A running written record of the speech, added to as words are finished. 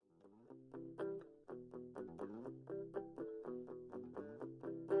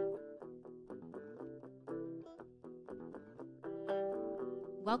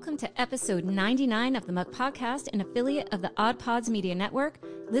Welcome to episode 99 of the Muck Podcast, an affiliate of the Odd Pods Media Network.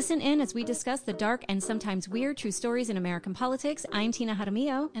 Listen in as we discuss the dark and sometimes weird true stories in American politics. I'm Tina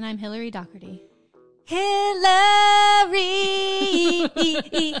Jaramillo. And I'm Hillary Doherty. Hillary!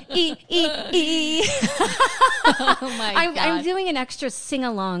 Oh my God. I'm doing an extra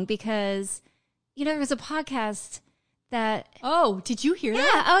sing-along because, you know, there was a podcast that... Oh, did you hear that?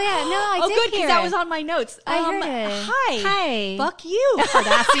 Yeah, oh yeah, no, I did good, hear because that it. was on my notes. I heard it. Hi. Hi. Fuck you,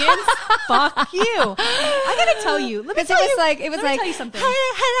 Kardashians. Fuck you. I gotta tell you. Let me tell you. It was like, tell you something.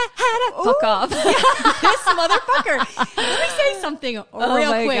 Fuck off. This motherfucker. Let me say something real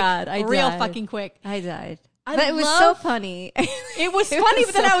my quick. God, I real died. fucking quick. I died. I But it was so funny. It was funny, was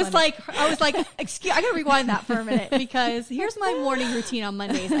but then so I was funny. like, excuse, I gotta rewind that for a minute because here's my morning routine on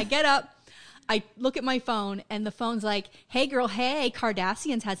Mondays. I get up, I look at my phone, and the phone's like, "Hey girl, hey,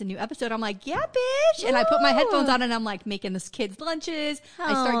 Kardashians has a new episode." I'm like, "Yeah, bitch!" And I put my headphones on, and I'm like making this kids lunches.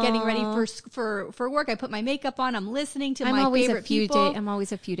 I start getting ready for work. I put my makeup on. I'm listening to my favorite people. I'm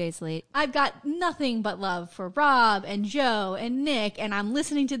always a few days late. I've got nothing but love for Rob and Joe and Nick, and I'm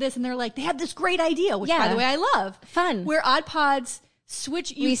listening to this, and they're like, they have this great idea, which by the way, I love. Fun. Where Odd Pods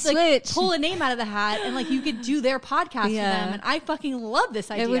switch, you switch. pull a name out of the hat, and like you could do their podcast for them, and I fucking love this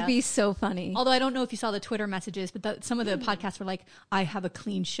idea. It would be so funny. Although I don't know if you saw the Twitter messages, but some of the podcasts were like, "I have a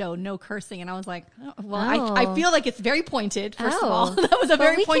clean show, no cursing," and I was like, I feel like it's very pointed. First of all, that was a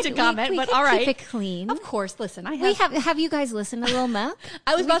very pointed comment, but all right, keep it clean. Of course, listen, Have you guys listened to Lil Muck?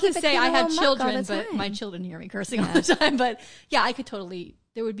 I was about to say I have children, but my children hear me cursing all the time. But yeah, I could totally.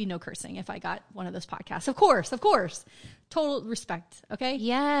 There would be no cursing if I got one of those podcasts. Of course. Total respect. Okay.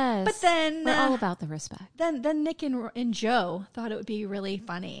 Yes. But then we're all about the respect. Then Nick and Joe thought it would be really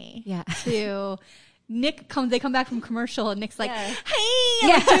funny. Yeah. They come back from commercial, and Nick's like, Yeah. "Hey,"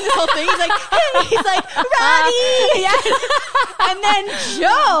 like doing this whole thing. He's like, "Hey," he's like, "Roddy," and then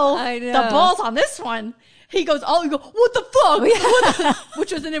Joe, I know. the balls on this one. He goes, "What the fuck?"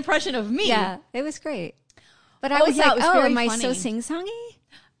 Which was an impression of me. Yeah, it was great. But I was yeah, like, it was very am I funny. so sing-songy?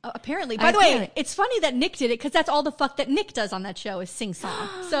 Apparently. By the way, it's funny that Nick did it because that's all the fuck that Nick does on that show is sing song.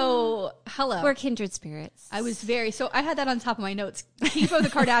 So, hello. We're kindred spirits. I had that on top of my notes. Keep of the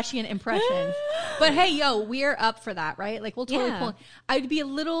Kardashian impression. But hey, we're up for that, right? Like we'll totally pull. I'd be a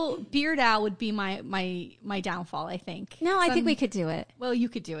little Beard Al would be my downfall, I think. No, I think we could do it. Well, you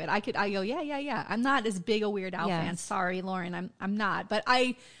could do it. I go, yeah. I'm not as big a Weird Al fan. Sorry, Lauren. I'm not. But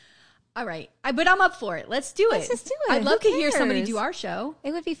all right. But I'm up for it. Let's do it. Let's just do it. I'd love Who to hear somebody cares? do our show.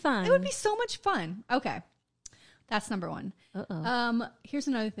 It would be fun. It would be so much fun. Okay. That's number one. Uh-oh. Here's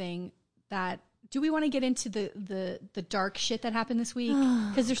another thing do we want to get into the dark shit that happened this week?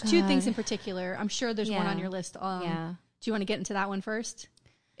 Because there's two things in particular. I'm sure there's one on your list. Yeah. Do you want to get into that one first?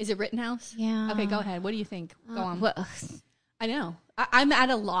 Is it Rittenhouse? Yeah. Okay, go ahead. What do you think? Go on. Well, I know. I'm at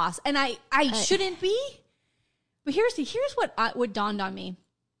a loss, and I shouldn't be. But here's what dawned on me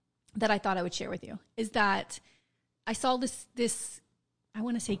that I thought I would share with you is that I saw this I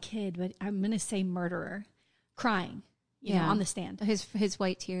want to say kid, but I'm going to say murderer crying, you know, on the stand. His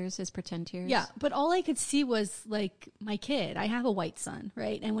white tears, his pretend tears. Yeah, but all I could see was like my kid. I have a white son,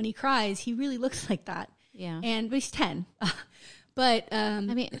 right? And when he cries, he really looks like that. Yeah. But he's 10. But I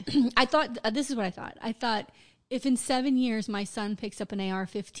mean, I thought this is what I thought. I thought if in 7 years my son picks up an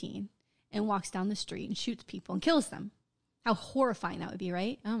AR-15 and walks down the street and shoots people and kills them, how horrifying that would be,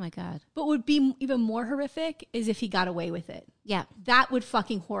 right? Oh my God. But what would be even more horrific is if he got away with it. Yeah. That would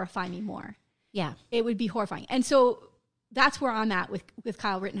fucking horrify me more. Yeah. It would be horrifying. And so that's where I'm at with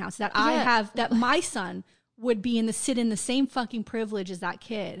Kyle Rittenhouse, that I have, that my son would be sit in the same fucking privilege as that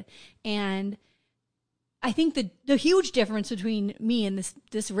kid. And I think the huge difference between me and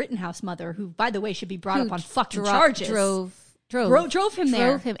this Rittenhouse mother, who, by the way, should be brought up on fucking charges. Drove him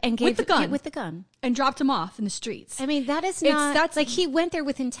there and with the gun and dropped him off in the streets. I mean, that's like he went there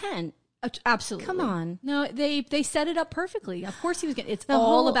with intent. Absolutely. Come on. No, they set it up perfectly. Of course he was getting, it's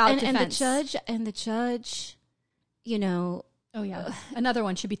all about defense. And the judge, you know. Oh yeah. Another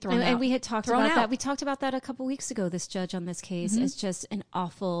one should be thrown out. And we had talked about that. We talked about that a couple weeks ago. This judge on this case is just an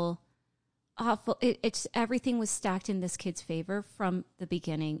awful, it's everything was stacked in this kid's favor from the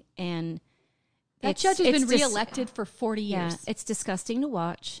beginning. And that judge has been reelected for 40 years. Yeah, it's disgusting to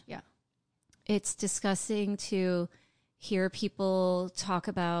watch. Yeah. It's disgusting to hear people talk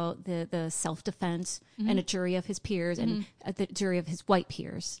about the self-defense and a jury of his peers and the jury of his white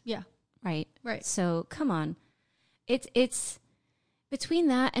peers. Yeah. Right. Right. So come on. It's between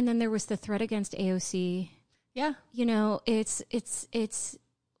that and then there was the threat against AOC. Yeah. You know, it's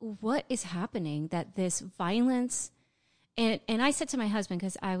what is happening that this violence. And I said to my husband,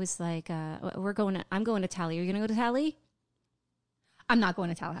 because I was like, I'm going to Tally. Are you going to go to Tally? I'm not going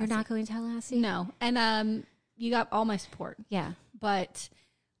to Tallahassee. You're not going to Tallahassee? No. And you got all my support. Yeah. But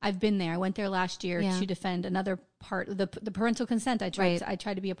I've been there. I went there last year to defend another part of the parental consent. I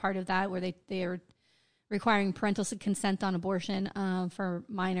tried to be a part of that, where they are requiring parental consent on abortion for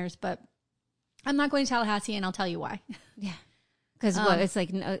minors. But I'm not going to Tallahassee, and I'll tell you why. Yeah. Because it's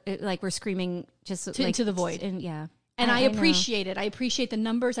like we're screaming just into the void. And I appreciate it. I appreciate the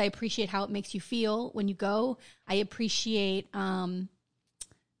numbers. I appreciate how it makes you feel when you go. I appreciate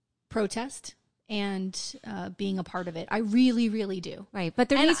protest and being a part of it. I really, really do. Right. But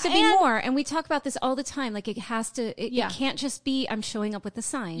there needs to be more. And we talk about this all the time. Like, it has to, it can't just be, I'm showing up with a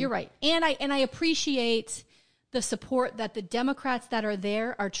sign. You're right. And I appreciate the support that the Democrats that are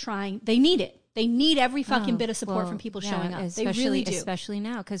there are trying. They need it. They need every fucking bit of support from people showing up. They really do. Especially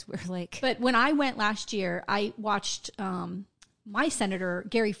now, because we're like... But when I went last year, I watched my senator,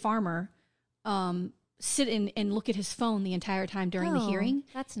 Gary Farmer, sit and look at his phone the entire time during the hearing.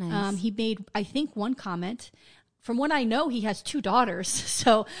 That's nice. He made, I think, one comment. From what I know, he has 2 daughters.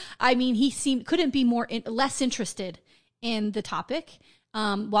 So, I mean, he couldn't be less interested in the topic.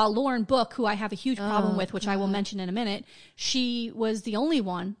 While Lauren Book, who I have a huge problem with, which I will mention in a minute, she was the only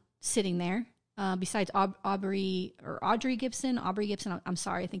one sitting there. Besides Aubrey Gibson. I'm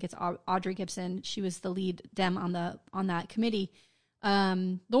sorry, I think it's Audrey Gibson. She was the lead Dem on that committee.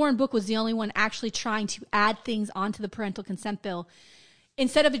 Lauren Book was the only one actually trying to add things onto the parental consent bill.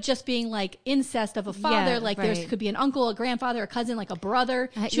 Instead of it just being like incest of a father, there could be an uncle, a grandfather, a cousin, like a brother.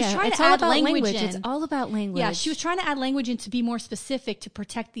 She was trying to add language in. It's all about language. Yeah, she was trying to add language in to be more specific to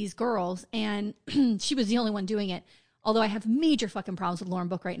protect these girls, and she was the only one doing it. Although I have major fucking problems with Lauren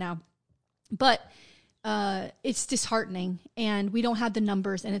Book right now. But it's disheartening, and we don't have the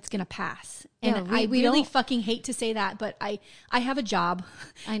numbers, and it's going to pass. And I really fucking hate to say that, but I have a job.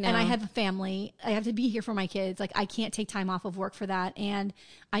 I know. And I have a family. I have to be here for my kids. Like, I can't take time off of work for that, and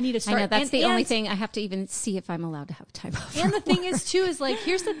I need to start. I know, that's the only thing. I have to even see if I'm allowed to have time off. And the thing is, too, is like,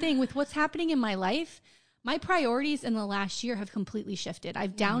 here's the thing with what's happening in my life. My priorities in the last year have completely shifted.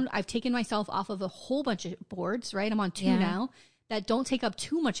 I've taken myself off of a whole bunch of boards, right? I'm on 2 now. That don't take up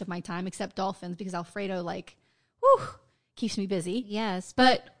too much of my time, except dolphins, because Alfredo keeps me busy. Yes,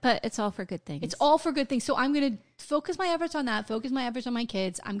 but it's all for good things. It's all for good things. So I'm going to focus my efforts on that. Focus my efforts on my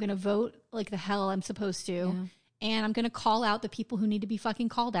kids. I'm going to vote like the hell I'm supposed to, and I'm going to call out the people who need to be fucking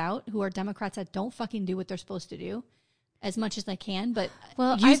called out, who are Democrats that don't fucking do what they're supposed to do, as much as I can. But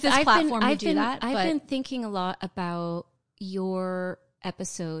use this platform to do that. I've been thinking a lot about your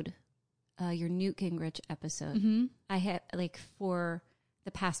episode. Your Newt Gingrich episode. Mm-hmm. I had for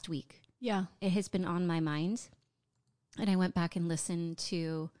the past week. Yeah. It has been on my mind. And I went back and listened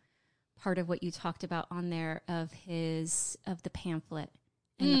to part of what you talked about on there of the pamphlet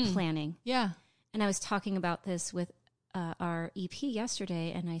and the planning. Yeah. And I was talking about this with our EP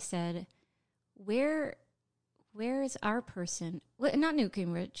yesterday, and I said, where is our person? Well, not Newt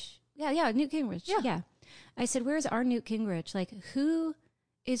Gingrich. Yeah, Newt Gingrich. Yeah. I said, where is our Newt Gingrich? Like, who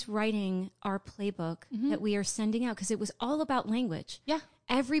is writing our playbook that we are sending out? Because it was all about language. Yeah.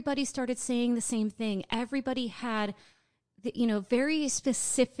 Everybody started saying the same thing. Everybody had, very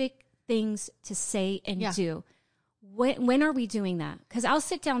specific things to say and do. When are we doing that? Because I'll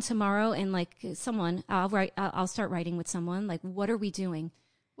sit down tomorrow and I'll start writing with someone. Like, what are we doing?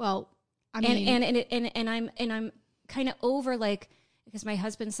 Well, I mean, and I'm kind of over, like, because my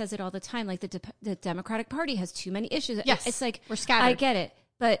husband says it all the time, like the Democratic Party has too many issues. Yes, it's like, we're scattered. I get it.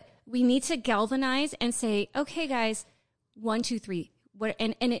 But we need to galvanize and say, okay, guys, 1, 2, 3.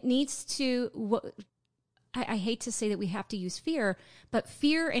 And it needs to, I hate to say that we have to use fear, but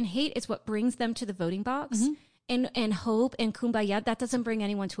fear and hate is what brings them to the voting box. And hope and kumbaya, that doesn't bring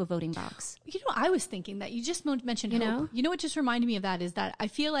anyone to a voting box. I was thinking that you just mentioned hope. You know what just reminded me of that is that I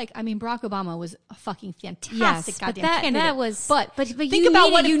feel like, Barack Obama was a fucking fantastic goddamn candidate. That was, but think about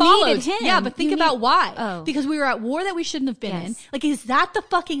what it followed. Yeah, but think about why. Oh. Because we were at war that we shouldn't have been in. Like, is that the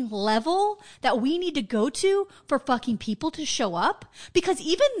fucking level that we need to go to for fucking people to show up? Because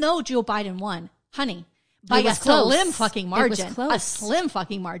even though Joe Biden won, honey, by a slim fucking margin. A slim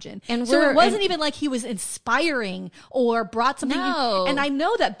fucking margin. And so it wasn't even like he was inspiring or brought something. No. And I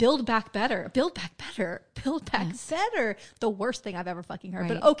know that Build Back Better. The worst thing I've ever fucking heard.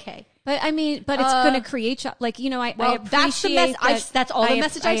 Right. But okay. But it's going to create, I appreciate that's all the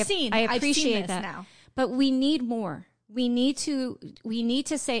message I've seen. I appreciate I've seen that. Now. But we need more. We need to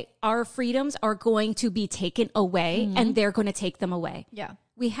say our freedoms are going to be taken away and they're going to take them away. Yeah.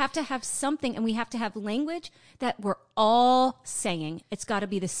 We have to have something, and we have to have language that we're all saying. It's got to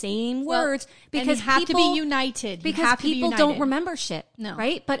be the same words because you have to be united. Because people don't remember shit, no,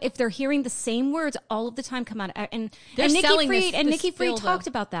 right? But if they're hearing the same words all of the time come out, and Nikki Fried talked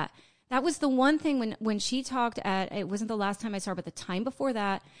about that. That was the one thing when she talked at, it wasn't the last time I saw her, but the time before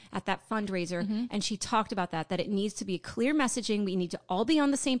that at that fundraiser, and she talked about that it needs to be clear messaging. We need to all be on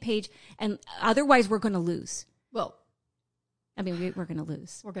the same page, and otherwise we're going to lose. Well, I mean, we're going to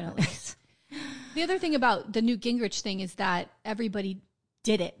lose. We're going to lose. The other thing about the Newt Gingrich thing is that everybody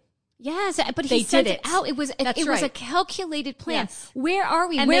did it. Yes, but he sent it out. It was was a calculated plan. Yes. Where are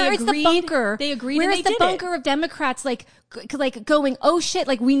we? And where is the bunker? They agreed. Where is the bunker of Democrats? Like going, oh shit!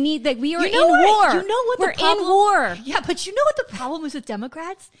 Like we need that. We are in war. You know what? We're in war. Yeah, but you know what the problem is with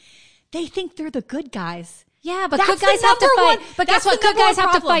Democrats? They think they're the good guys. Yeah, but good guys have to fight. But guess what? Good guys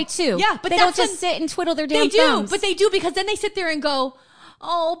have to fight too. Yeah, but they don't just sit and twiddle their damn thumbs. But they do, because then they sit there and go,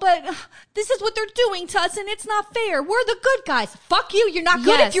 oh, but this is what they're doing to us, and it's not fair. We're the good guys. Fuck you. You're not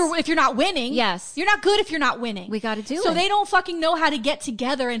good if you're not winning. Yes. You're not good if you're not winning. We got to do it. So they don't fucking know how to get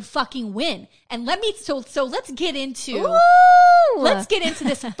together and fucking win. And so let's get into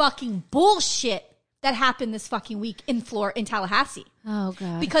this fucking bullshit that happened this fucking week in Tallahassee. Oh,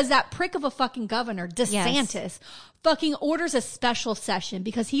 God. Because that prick of a fucking governor, DeSantis, fucking orders a special session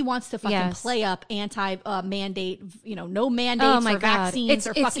because he wants to fucking play up anti-mandate, no mandates for vaccines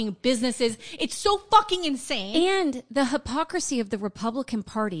or fucking businesses. It's so fucking insane. And the hypocrisy of the Republican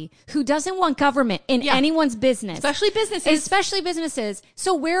Party, who doesn't want government in anyone's business. Especially businesses.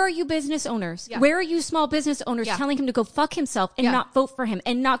 So where are you business owners? Yeah. Where are you small business owners telling him to go fuck himself and not vote for him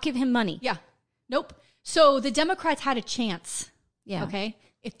and not give him money? Yeah. Nope. So the Democrats had a chance. Yeah. Okay.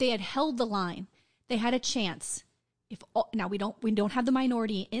 If they had held the line, they had a chance. Now we don't have the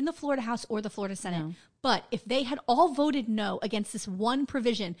minority in the Florida House or the Florida Senate, but if they had all voted no against this one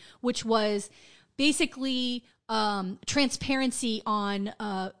provision, which was basically transparency on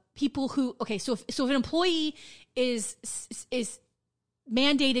people who so if an employee is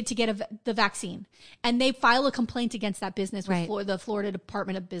mandated to get the vaccine and they file a complaint against that business with the Florida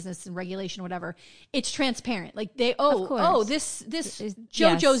Department of Business and Regulation, whatever, it's transparent. Like this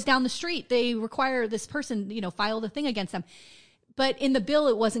JoJo's down the street, they require this person, file the thing against them. But in the bill,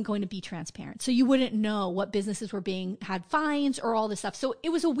 it wasn't going to be transparent. So you wouldn't know what businesses were had fines or all this stuff. So it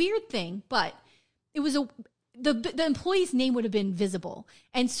was a weird thing, but it was the employee's name would have been visible.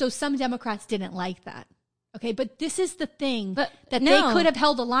 And so some Democrats didn't like that. Okay, but this is the thing that they could have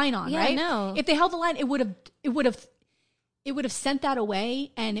held a line on, right? No. If they held the line, it would have sent that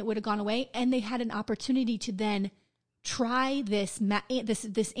away, and it would have gone away, and they had an opportunity to then try this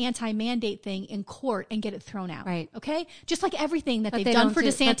anti-mandate thing in court and get it thrown out. Right. Okay? Just like everything that they've done for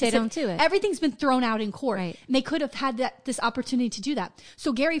DeSantis. But they don't do it. Everything's been thrown out in court. Right. And they could have had this opportunity to do that.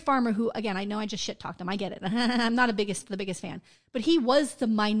 So Gary Farmer, who, again, I know I just shit-talked him. I get it. I'm not the biggest fan. But he was the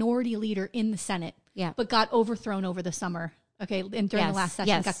minority leader in the Senate. Yeah. But got overthrown over the summer. Okay? And during the last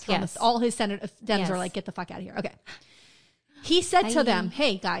session, got thrown. All his Dems are like, get the fuck out of here. Okay. He said to them,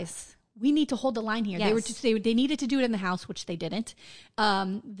 hey, guys, we need to hold the line here. Yes. They needed to do it in the House, which they didn't.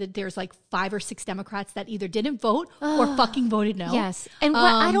 There's like 5 or 6 Democrats that either didn't vote or fucking voted no. Yes, and what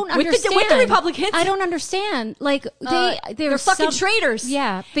I don't understand with the Republicans, I don't understand. Like they're fucking traitors.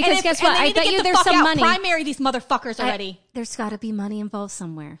 Yeah, because guess what? I bet you there's some money. Primary these motherfuckers already. There's got to be money involved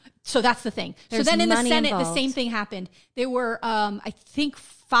somewhere. So that's the thing. So then in the Senate, the same thing happened. There were, I think,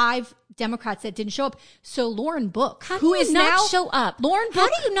 5 Democrats that didn't show up. So Lauren Book, who is now show up? Lauren Book, how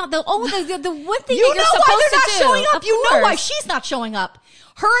do you not? The one thing you that you're supposed why they're not to do. showing up. Of You course. know why she's not showing up.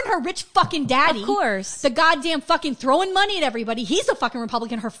 Her and her rich fucking daddy, of course, the goddamn fucking throwing money at everybody. He's a fucking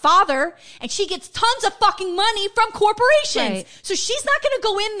Republican. Her father, and she gets tons of fucking money from corporations. Right. So she's not going to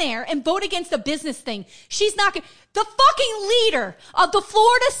go in there and vote against a business thing. She's not going. The fucking leader of the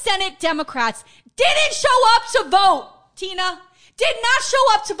Florida Senate Democrats didn't show up to vote. Tina did not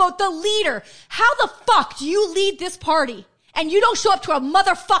show up to vote. The leader. How the fuck do you lead this party and you don't show up to a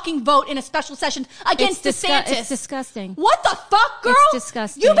motherfucking vote in a special session against DeSantis? It's disgusting. What the fuck, girl? It's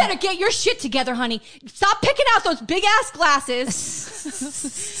disgusting. You better get your shit together, honey. Stop picking out those big ass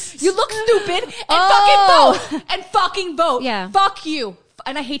glasses. You look stupid and fucking vote. Yeah. Fuck you.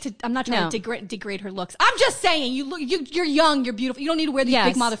 And I'm not trying to degrade her looks. I'm just saying, you're young, you're beautiful. You don't need to wear these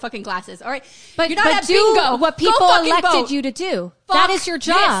big motherfucking glasses, all right? But you're not do bingo. what people elected you to do. That is your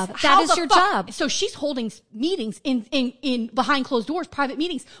job. This. That is your job. So she's holding meetings in behind closed doors, private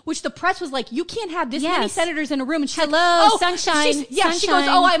meetings, which the press was like, you can't have this many senators in a room. And she's like, sunshine. She goes,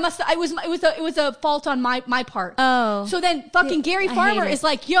 it was a fault on my part. Oh. So then fucking Gary Farmer is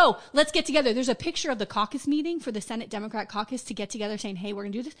like, yo, let's get together. There's a picture of the caucus meeting for the Senate Democrat caucus to get together saying, hey, we're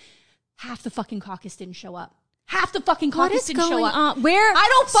going to do this. Half the fucking caucus didn't show up. Half the fucking caucus didn't show up. Where? I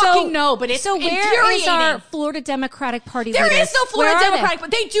don't fucking know, but it's infuriating. Where is our Florida Democratic Party leaders? There is no Florida Democratic,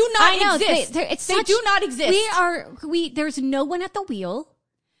 but they do not exist. They do not exist. There's no one at the wheel.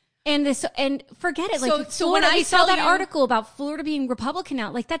 And forget it. Like, so when I saw that article about Florida being Republican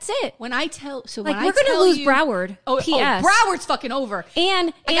now, like, that's it. When I tell, so like, when we're going to lose Broward. P.S. Broward's fucking over.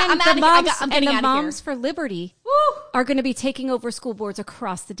 And the Moms for Liberty are going to be taking over school boards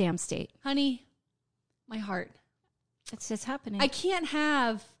across the damn state. Honey, my heart. It's just happening. I can't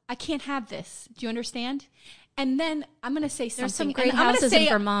have this. Do you understand? And then I'm going to say something. There's some great houses in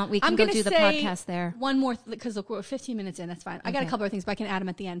Vermont. We can go do the podcast there. One more, because look, we're 15 minutes in. That's fine. I got a couple of things, but I can add them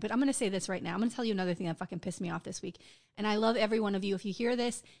at the end. But I'm going to say this right now. I'm going to tell you another thing that fucking pissed me off this week. And I love every one of you. If you hear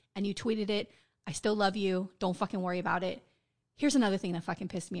this and you tweeted it, I still love you. Don't fucking worry about it. Here's another thing that fucking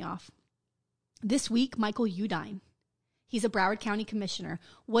pissed me off. This week, Michael Udine, he's a Broward County commissioner,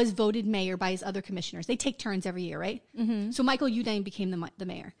 was voted mayor by his other commissioners. They take turns every year, right? Mm-hmm. So Michael Udine became the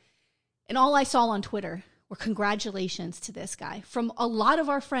mayor. And all I saw on Twitter were congratulations to this guy from a lot of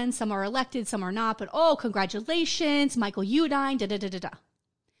our friends. Some are elected, some are not. But, congratulations, Michael Udine, da-da-da-da-da.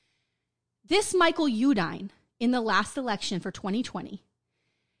 This Michael Udine, in the last election for 2020,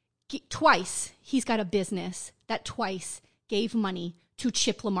 twice he's got a business that twice gave money to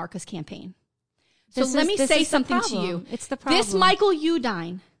Chip LaMarca's campaign. So let me say something to you. It's the problem. This Michael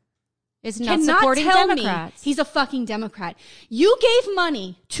Udine is not supporting Democrats. He's a fucking Democrat. You gave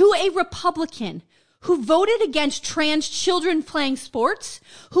money to a Republican who voted against trans children playing sports,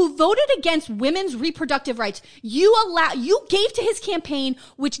 who voted against women's reproductive rights. You gave to his campaign,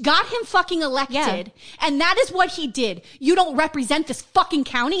 which got him fucking elected. Yeah. And that is what he did. You don't represent this fucking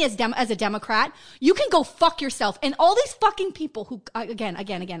county as a Democrat. You can go fuck yourself. And all these fucking people who, again,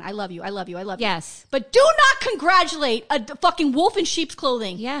 I love you. Yes. But do not congratulate a fucking wolf in sheep's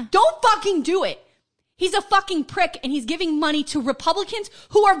clothing. Yeah. Don't fucking do it. He's a fucking prick, and he's giving money to Republicans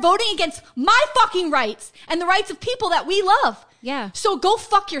who are voting against my fucking rights and the rights of people that we love. Yeah. So go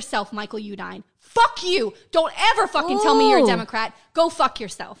fuck yourself, Michael Udine. Fuck you. Don't ever fucking tell me you're a Democrat. Go fuck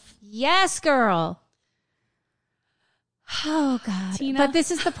yourself. Yes, girl. Oh, God. Tina. But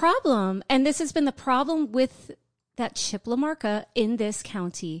this is the problem. And this has been the problem with that Chip LaMarca in this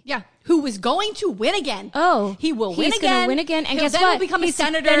county. Yeah. Who was going to win again. Oh. He will win again. He's going to win again. And guess what? What? He'll become a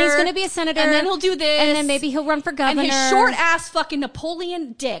senator. And he's going to be a senator. And then he'll do this. And then maybe he'll run for governor. And his short ass fucking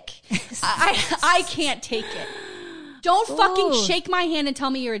Napoleon dick. I can't take it. Don't fucking shake my hand and tell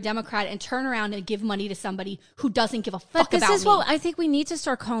me you're a Democrat and turn around and give money to somebody who doesn't give a fuck about me. But this is what I think we need to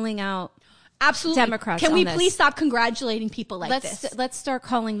start calling out. Absolutely. Democrats. Can we please stop congratulating people like this? Let's start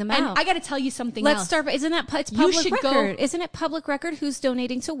calling them out. And I got to tell you something else. Isn't that it's public record? Isn't it public record who's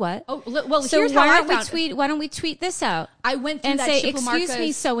donating to what? Oh, well, so here's how I found why don't we tweet this out? I went through and that say, Chip excuse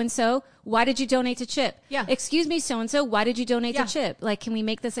me, so and so. Why did you donate to Chip? Yeah. Excuse me, so and so. Why did you donate to Chip? Like, can we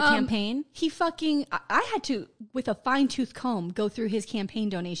make this a campaign? I had to, with a fine tooth comb, go through his campaign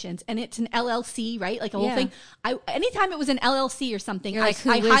donations, and it's an LLC, right? Like a whole thing. Anytime it was an LLC or something, I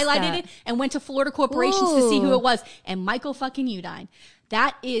highlighted it and went to Florida corporations to see who it was. And Michael fucking Udine.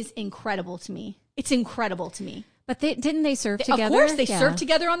 That is incredible to me. It's incredible to me. But didn't they serve together? Of course, they served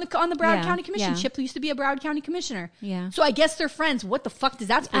together on the Broward County Commission. Chip used to be a Broward County commissioner. Yeah. So I guess they're friends. What the fuck does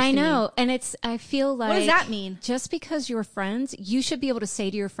that supposed to mean? I know. And I feel like. What does that mean? Just because you're friends, you should be able to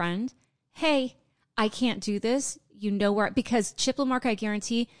say to your friend, hey, I can't do this. You know where, because Chip LaMarca, I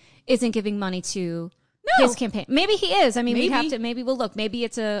guarantee, isn't giving money to his campaign. Maybe he is. I mean, maybe we'll look. Maybe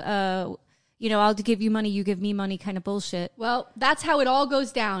it's I'll give you money, you give me money kind of bullshit. Well, that's how it all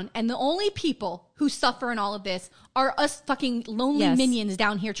goes down. And the only people who suffer in all of this are us fucking lonely minions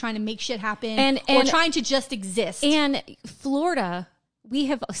down here trying to make shit happen or trying to just exist. And Florida, we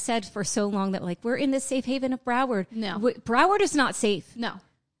have said for so long that, like, we're in this safe haven of Broward. No. Broward is not safe. No.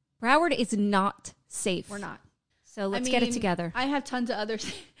 Broward is not safe. We're not. So let's get it together. I have tons of other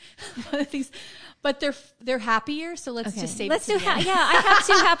things, but they're happier. So let's just say let's do. I have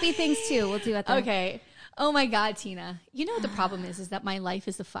two happy things too. We'll do it then. Okay. Oh my God, Tina. You know what the problem is that my life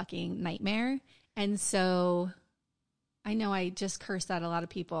is a fucking nightmare, and so I know I just cursed out a lot of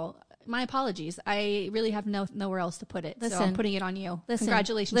people. my apologies. I really have nowhere else to put it. So I'm putting it on you.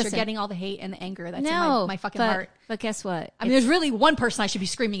 Congratulations. You're getting all the hate and the anger that's in my fucking heart. But guess what? I mean, there's really one person I should be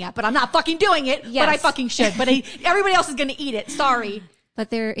screaming at, but I'm not fucking doing it. Yes. But I fucking should. But everybody else is going to eat it. Sorry. But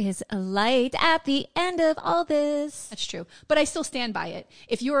there is a light at the end of all this. That's true. But I still stand by it.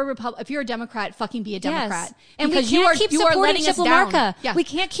 If you're a Democrat, fucking be a Democrat. Yes. And because you are letting us down. Yeah. We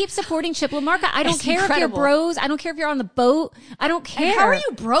can't keep supporting Chip LaMarca. I don't care if you're bros. I don't care if you're on the boat. I don't care. And how are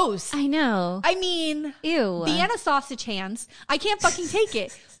you bros? I know. I mean, ew. Vienna sausage hands. I can't fucking take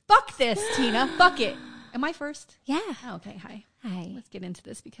it. Fuck this, Tina. Fuck it. Am I first? Yeah. Oh, okay. Hi. Hi. Let's get into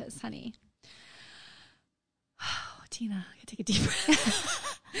this because, honey. Tina, I take a deep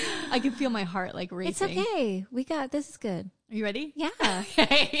breath. I can feel my heart like racing. It's okay. We got this. Is good. Are you ready? Yeah.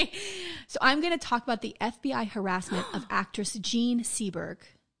 Okay. So I'm going to talk about the FBI harassment of actress Jean Seberg.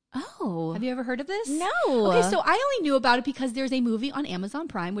 Oh. Have you ever heard of this? No. Okay, so I only knew about it because there's a movie on Amazon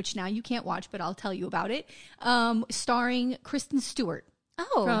Prime, which now you can't watch, but I'll tell you about it, starring Kristen Stewart.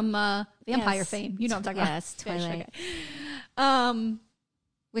 Oh. From Vampire fame. You know what I'm talking about. Yes, Twilight. Okay.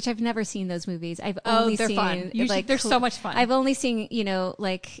 Which I've never seen those movies. I've only they're seen fun. They're so much fun. I've only seen,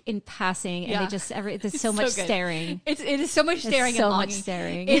 like in passing, and they just there's so much staring. It is so much staring. So and much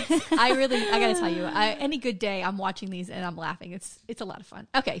staring. I gotta tell you, any good day, I'm watching these and I'm laughing. It's a lot of fun.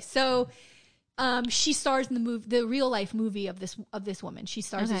 Okay, so she stars in the real life movie of this woman. She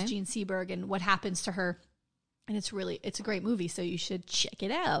stars as Jean Seberg and what happens to her. And it's a great movie, so you should check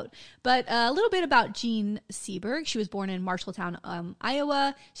it out. But a little bit about Jean Seberg. She was born in Marshalltown,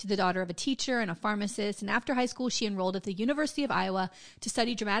 Iowa. She's the daughter of a teacher and a pharmacist. And after high school, she enrolled at the University of Iowa to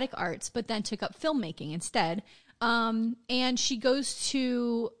study dramatic arts, but then took up filmmaking instead. And she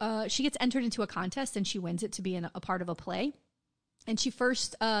gets entered into a contest, and she wins it to be a part of a play. And she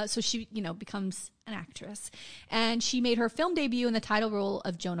first, becomes an actress. And she made her film debut in the title role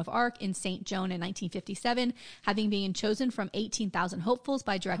of Joan of Arc in Saint Joan in 1957, having been chosen from 18,000 hopefuls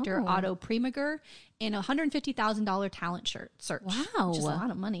by director Otto Preminger in a $150,000 talent search. Wow. Which is a lot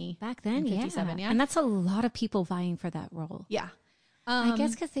of money. Back then, in 57, yeah. And that's a lot of people vying for that role. Yeah. I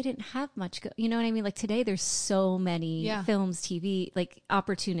guess because they didn't have much, you know what I mean? Like today, there's so many films, TV, like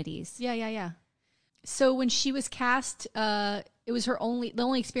opportunities. Yeah. So when she was cast, it was the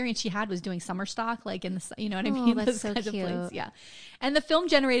only experience she had was doing summer stock, like in the, you know what I mean? That's Those so kinds cute. of plays. Yeah. And the film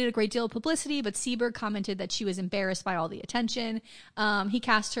generated a great deal of publicity, but Seberg commented that she was embarrassed by all the attention. He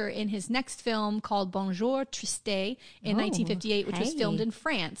cast her in his next film called Bonjour Triste in 1958, which was filmed in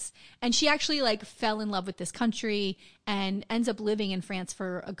France. And she actually fell in love with this country and ends up living in France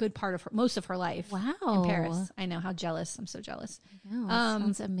for a good part of most of her life. Wow. In Paris. I know, how jealous. I'm so jealous. No,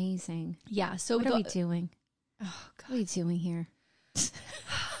 sounds amazing. Yeah. So what are we doing? Oh, God. What are we doing here?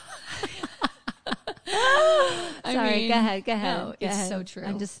 Sorry, go ahead. No, it's so true.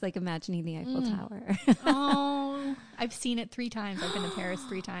 I'm just imagining the Eiffel Tower. Oh, I've seen it 3 times. I've been to Paris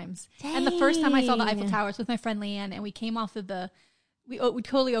 3 times. Dang. And the first time I saw the Eiffel Tower was with my friend Leanne, and we came off of we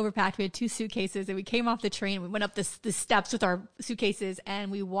totally overpacked. We had 2 suitcases, and we came off the train. We went up the steps with our suitcases,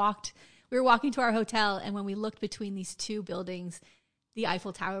 and we were walking to our hotel, and when we looked between these 2 buildings, the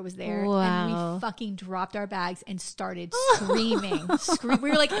Eiffel Tower was there. Wow. And we fucking dropped our bags and started screaming. We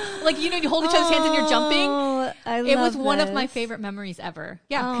were like, you hold each other's hands and you're jumping. It was one of my favorite memories ever.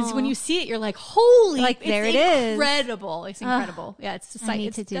 Yeah, because when you see it, you're like, holy, there it is. Incredible. It's incredible. Yeah, it's a sight.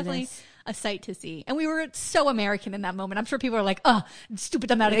 It's definitely this. A sight to see. And we were so American in that moment. I'm sure people are like, oh,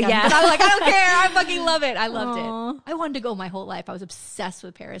 stupid American. Yeah. But I was like, I don't care. I fucking love it. I loved it. I wanted to go my whole life. I was obsessed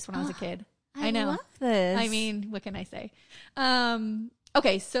with Paris when I was a kid. I know. love this. I mean, what can I say?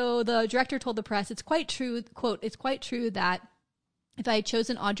 Okay, so the director told the press, it's quite true, quote, it's quite true that if I had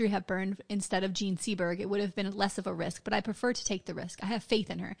chosen Audrey Hepburn instead of Jean Seberg, it would have been less of a risk, but I prefer to take the risk. I have faith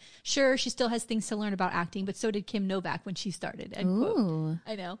in her. Sure, she still has things to learn about acting, but so did Kim Novak when she started. End quote.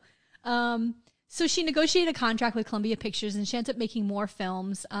 I know. So she negotiated a contract with Columbia Pictures, and she ends up making more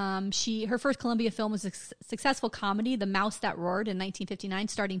films. Her first Columbia film was a successful comedy, The Mouse That Roared, in 1959,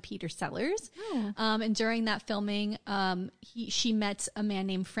 starring Peter Sellers. Oh. And during that filming, she met a man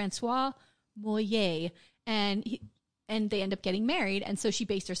named Francois Moyer, and they end up getting married. And so she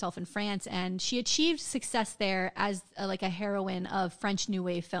based herself in France, and she achieved success there as a heroine of French New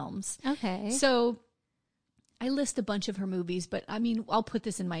Wave films. Okay. So I list a bunch of her movies, but I mean, I'll put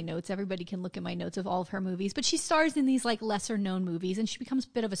this in my notes. Everybody can look at my notes of all of her movies. But she stars in these lesser known movies, and she becomes a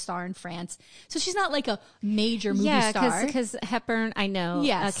bit of a star in France. So she's not a major movie star. Yeah, because Hepburn, I know.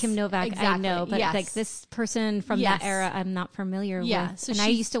 Yes, Kim Novak, exactly. I know. But this person from that era, I'm not familiar with. So and I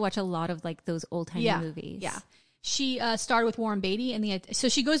used to watch a lot of those old timey movies. Yeah. She starred with Warren Beatty so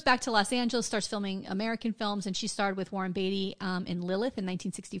she goes back to Los Angeles, starts filming American films, and she starred with Warren Beatty in Lilith in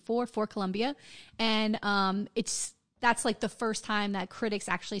 1964 for Columbia. And that's like the first time that critics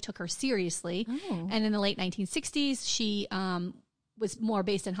actually took her seriously. Oh. And in the late 1960s, she was more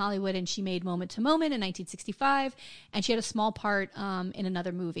based in Hollywood, and she made Moment to Moment in 1965. And she had a small part in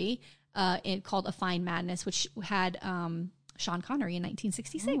another movie called A Fine Madness, which had Sean Connery in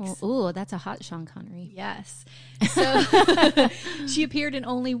 1966. Oh, that's a hot Sean Connery. Yes. So she appeared in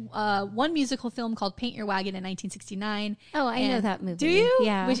only one musical film called Paint Your Wagon in 1969. Oh, I know that movie. Do you?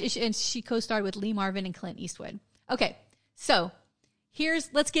 Yeah. And she co-starred with Lee Marvin and Clint Eastwood. Okay, so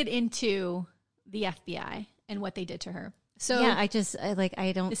let's get into the FBI and what they did to her. So yeah,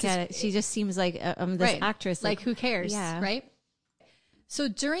 I don't get it. She just seems like this actress. Like who cares? Yeah. Right. So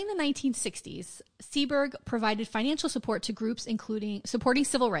during the 1960s, Seberg provided financial support to groups including supporting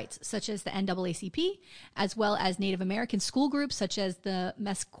civil rights, such as the NAACP, as well as Native American school groups, such as the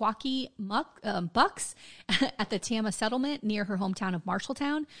Meskwaki Bucks at the Tama settlement near her hometown of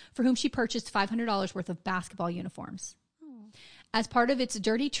Marshalltown, for whom she purchased $500 worth of basketball uniforms. As part of its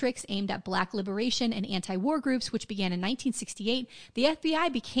dirty tricks aimed at black liberation and anti-war groups, which began in 1968, the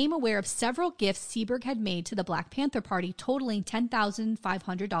FBI became aware of several gifts Seberg had made to the Black Panther Party, totaling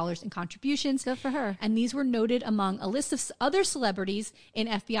 $10,500 in contributions. Good for her. And these were noted among a list of other celebrities in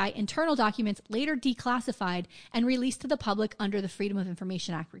FBI internal documents, later declassified and released to the public under the Freedom of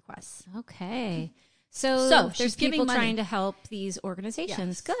Information Act requests. Okay. So there's people money. trying to help these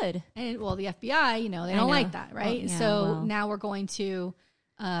organizations. Yes. Good. And the FBI, they don't like that, right? Now we're going to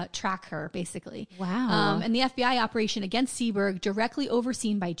track her, basically. Wow. And the FBI operation against Seberg, directly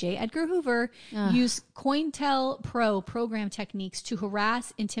overseen by J. Edgar Hoover, used COINTELPRO program techniques to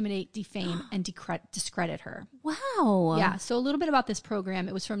harass, intimidate, defame, and discredit her. Wow. Yeah. So a little bit about this program.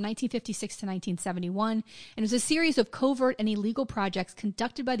 It was from 1956 to 1971, and it was a series of covert and illegal projects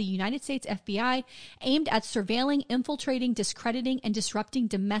conducted by the United States FBI aimed at surveilling, infiltrating, discrediting, and disrupting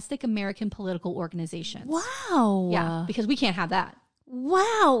domestic American political organizations. Wow. Yeah, because we can't have that.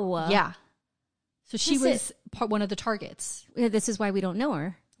 Wow. Yeah. So she was one of the targets. This is why we don't know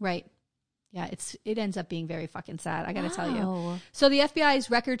her. Right. Yeah, it ends up being very fucking sad, I gotta tell you. So the FBI's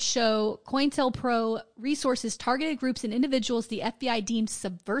records show COINTELPRO resources targeted groups and individuals the FBI deemed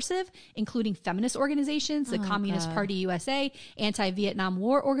subversive, including feminist organizations, the Communist Party USA, anti-Vietnam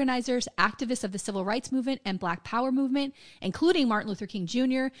War organizers, activists of the Civil Rights Movement and Black Power Movement, including Martin Luther King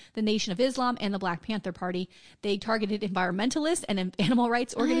Jr., the Nation of Islam, and the Black Panther Party. They targeted environmentalists and animal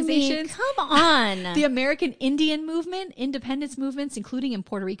rights organizations. Come on. The American Indian movement, independence movements, including in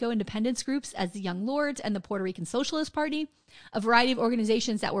Puerto Rico independence groups, as the Young Lords and the Puerto Rican Socialist Party, a variety of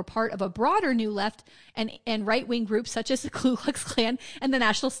organizations that were part of a broader New Left and right-wing groups such as the Ku Klux Klan and the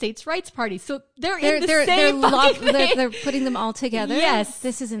National States Rights Party. So they're putting them all together. Yes.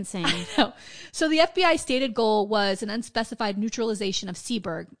 This is insane. I know. So the FBI stated goal was an unspecified neutralization of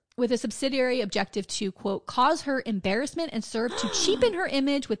Seberg, with a subsidiary objective to, quote, cause her embarrassment and serve to cheapen her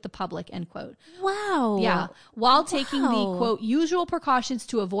image with the public, end quote. Wow. Yeah. While taking the, quote, usual precautions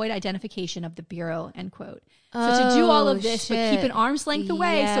to avoid identification of the Bureau, end quote. So to do all of this, but keep an arm's length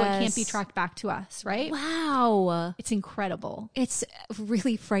away so it can't be tracked back to us, right? Wow. It's incredible. It's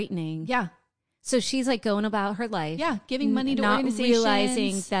really frightening. Yeah. So she's like going about her life. Yeah, giving money to not organizations.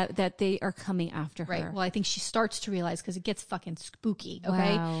 realizing that they are coming after her. Right. Well, I think she starts to realize because it gets fucking spooky.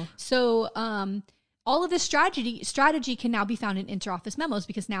 Okay. Wow. So all of this strategy can now be found in interoffice memos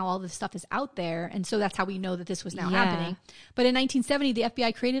because now all this stuff is out there. And so that's how we know that this was now happening. But in 1970, the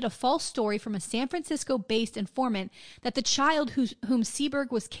FBI created a false story from a San Francisco-based informant that the child whom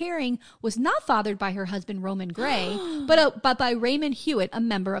Seberg was carrying was not fathered by her husband, Roman Gray, but by Raymond Hewitt, a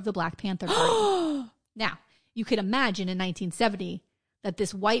member of the Black Panther Party. Now, you could imagine in 1970 that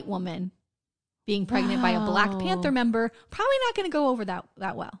this white woman being pregnant by a Black Panther member, probably not going to go over that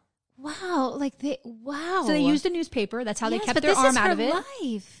well. Wow. So they used a newspaper. That's how they kept their arm out of it.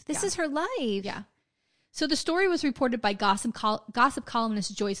 This is her life. Yeah. So the story was reported by gossip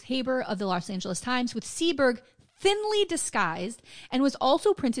columnist Joyce Haber of the Los Angeles Times, with Seberg thinly disguised, and was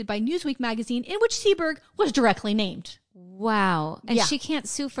also printed by Newsweek magazine, in which Seberg was directly named. Wow. And she can't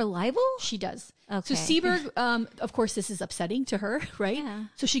sue for libel? She does. Okay. So Seberg, of course, this is upsetting to her, right? Yeah.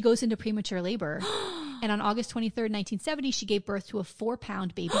 So she goes into premature labor. And on August 23rd, 1970, she gave birth to a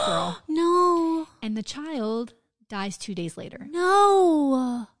 4-pound baby girl. No. And the child dies 2 days later.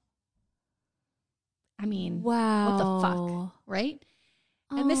 No. I mean, wow. What the fuck, right?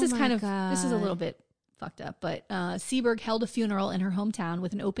 And this is this is a little bit fucked up, but Seberg held a funeral in her hometown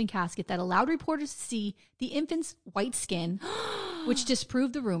with an open casket that allowed reporters to see the infant's white skin, which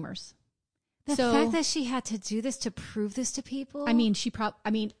disproved the rumors. The fact that she had to do this to prove this to people. I mean,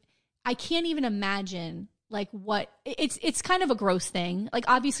 I can't even imagine like what it's kind of a gross thing. Like,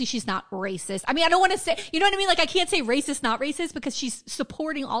 obviously she's not racist. I mean, I don't want to say, you know what I mean? Like, I can't say racist, not racist, because she's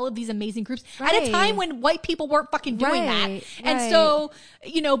supporting all of these amazing groups at a time when white people weren't fucking doing that. And so,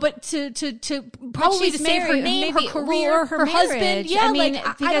 you know, but to probably to save her name, her career, her husband. Yeah. I mean,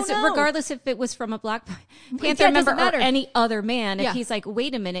 like, because regardless if it was from a Black Panther member or any other man, if he's like,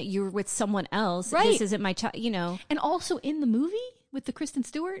 wait a minute, you're with someone else. Right. This isn't my child, you know. And also in the movie with the Kristen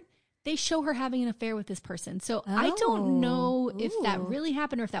Stewart, they show her having an affair with this person. So I don't know if that really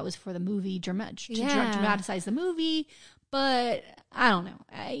happened or if that was for the movie, to dramatize the movie. But I don't know.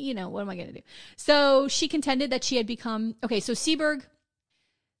 You know, what am I going to do? So she contended that she had become... Okay, so Seberg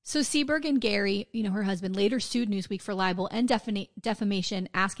and Gary, you know, her husband, later sued Newsweek for libel and defamation,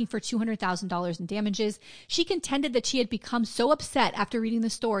 asking for $200,000 in damages. She contended that she had become so upset after reading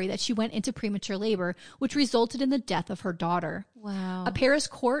the story that she went into premature labor, which resulted in the death of her daughter. Wow. A Paris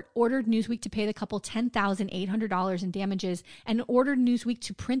court ordered Newsweek to pay the couple $10,800 in damages and ordered Newsweek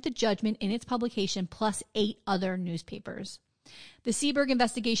to print the judgment in its publication, plus 8 other newspapers. The Seberg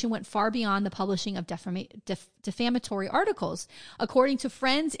investigation went far beyond the publishing of defamatory articles. According to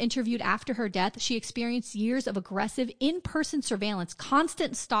friends interviewed after her death, she experienced years of aggressive in-person surveillance,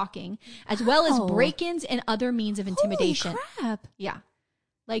 constant stalking, as well as break-ins and other means of intimidation. Holy crap. Yeah.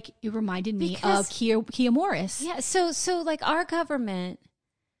 Like, it reminded me of Kia Morris. Yeah, so like our government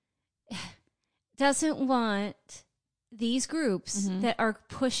doesn't want these groups that are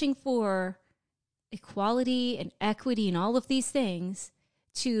pushing for equality and equity and all of these things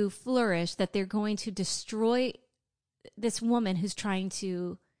to flourish, that they're going to destroy this woman who's trying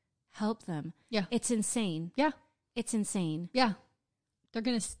to help them. Yeah. It's insane. Yeah. It's insane. Yeah. They're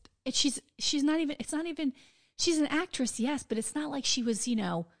going to, she's not even, it's not even, she's an actress, yes, but it's not like she was, you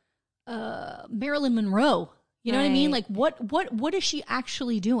know, Marilyn Monroe. You know what I mean? Like, what is she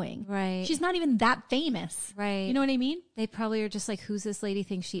actually doing? Right. She's not even that famous. Right. You know what I mean? They probably are just like, who's this lady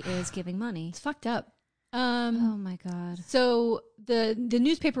think she is, giving money? It's fucked up. Oh my God. So the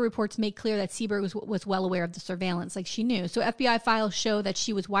newspaper reports make clear that Seberg was well aware of the surveillance, like she knew. So FBI files show that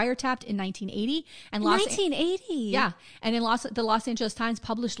she was wiretapped in 1980 and 1980. Yeah. And in the Los Angeles Times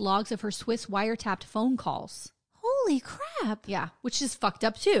published logs of her Swiss wiretapped phone calls. Holy crap. Yeah, which is fucked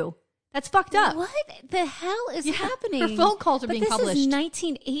up too. That's fucked up. What the hell is happening? Her phone calls are being published. This is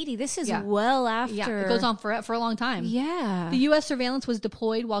 1980. This is well after. Yeah, it goes on for a long time. Yeah. The U.S. surveillance was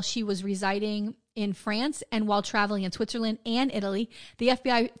deployed while she was residing in France and while traveling in Switzerland and Italy. The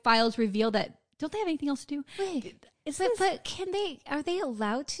FBI files reveal that, don't they have anything else to do? Wait. But are they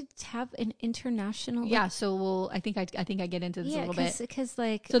allowed to have an international? Yeah, so I think I get into this a little bit. Because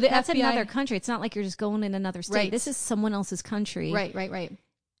like, so that's another country. It's not like you're just going in another state. Right. This is someone else's country. Right.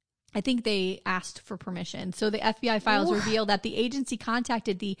 I think they asked for permission. So the FBI files reveal that the agency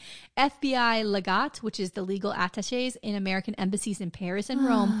contacted the FBI Legat, which is the legal attachés in American embassies in Paris and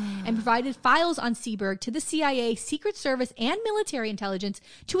Rome, and provided files on Seberg to the CIA, Secret Service, and military intelligence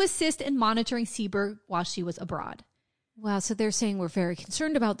to assist in monitoring Seberg while she was abroad. Wow, so they're saying we're very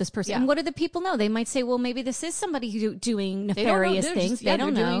concerned about this person. Yeah. And what do the people know? They might say, well, maybe this is somebody doing nefarious things. They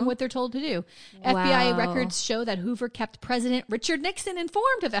don't know. Doing what they're told to do. Wow. FBI records show that Hoover kept President Richard Nixon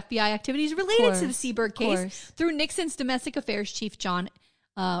informed of FBI activities related to the Seberg case through Nixon's domestic affairs chief, John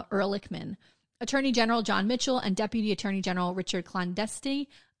Ehrlichman. Attorney General John Mitchell and Deputy Attorney General Richard Clandestine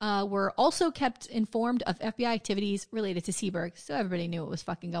were also kept informed of FBI activities related to Seberg. So everybody knew what was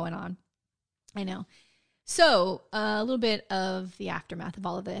fucking going on. I know. So, a little bit of the aftermath of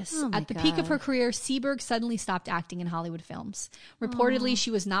all of this. At the peak of her career, Seberg suddenly stopped acting in Hollywood films. Reportedly,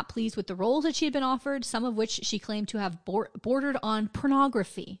 she was not pleased with the roles that she had been offered, some of which she claimed to have bordered on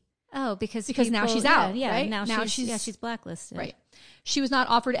pornography. Oh, because now she's out. Yeah, right? now she's blacklisted. Right. She was not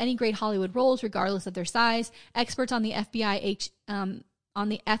offered any great Hollywood roles, regardless of their size. Experts on the FBI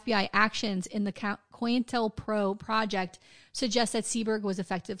actions in the COINTELPRO project suggest that Seberg was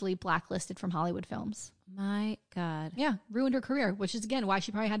effectively blacklisted from Hollywood films. My God. Yeah, ruined her career, which is, again, why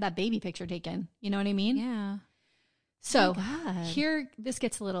she probably had that baby picture taken. You know what I mean? Yeah. So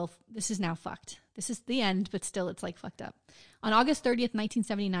this is now fucked. This is the end, but still it's like fucked up. On August 30th,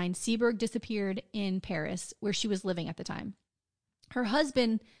 1979, Seberg disappeared in Paris, where she was living at the time. Her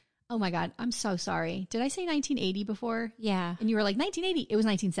husband... Oh my God, I'm so sorry. Did I say 1980 before? Yeah. And you were like, 1980? It was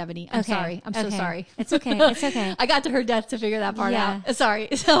 1970. I'm sorry. I'm so sorry. It's okay. It's okay. I got to her death to figure that part out. Sorry.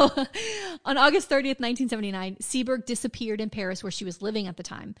 So on August 30th, 1979, Seberg disappeared in Paris where she was living at the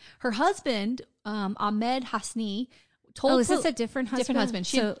time. Her husband, Ahmed Hasni, is this a different husband? Different husband.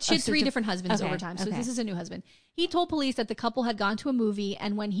 She had 3 different husbands over time, so this is a new husband. He told police that the couple had gone to a movie,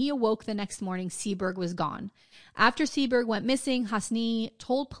 and when he awoke the next morning, Seberg was gone. After Seberg went missing, Hasni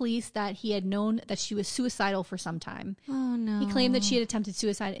told police that he had known that she was suicidal for some time. Oh, no. He claimed that she had attempted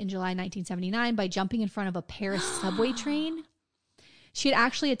suicide in July 1979 by jumping in front of a Paris subway train. She had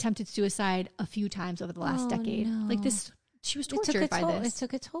actually attempted suicide a few times over the last decade. No. Like this, she was tortured by this. It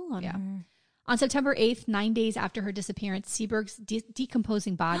took a toll on her. On September 8th, 9 days after her disappearance, Seberg's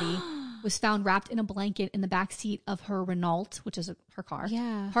decomposing body was found wrapped in a blanket in the back seat of her Renault, which is her car,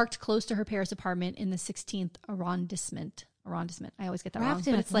 parked close to her Paris apartment in the 16th arrondissement. I always get that wrong,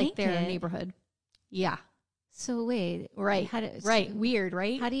 but it's like their neighborhood. Yeah. So wait, right. Weird,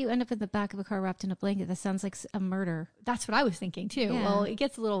 right? How do you end up in the back of a car wrapped in a blanket? That sounds like a murder. That's what I was thinking too. Yeah. Well, it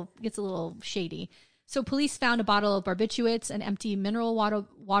gets a little shady. So police found a bottle of barbiturates, an empty mineral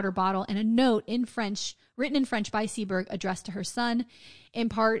water bottle, and a note in French, written in French by Seberg, addressed to her son.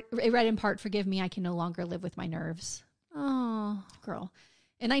 It read in part, "Forgive me, I can no longer live with my nerves." Oh, girl.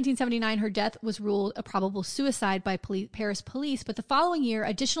 In 1979, her death was ruled a probable suicide by Paris police, but the following year,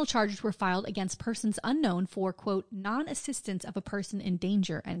 additional charges were filed against persons unknown for, quote, non-assistance of a person in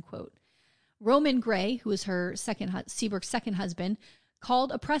danger, end quote. Roman Gray, who was her Seberg's second husband,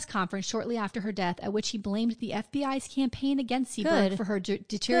 called a press conference shortly after her death at which he blamed the FBI's campaign against Seberg for her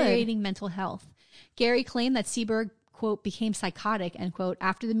deteriorating mental health. Gary claimed that Seberg, quote, became psychotic, end quote,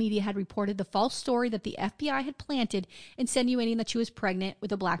 after the media had reported the false story that the FBI had planted, insinuating that she was pregnant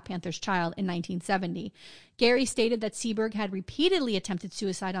with a Black Panther's child in 1970. Gary stated that Seberg had repeatedly attempted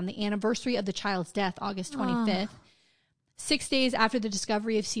suicide on the anniversary of the child's death, August 25th. 6 days after the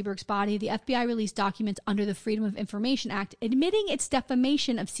discovery of Seberg's body, the FBI released documents under the Freedom of Information Act admitting its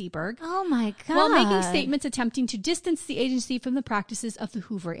defamation of Seberg. Oh, my God. While making statements attempting to distance the agency from the practices of the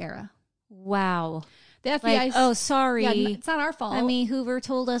Hoover era. Wow. The FBI... oh, sorry. Yeah, it's not our fault. I mean, Hoover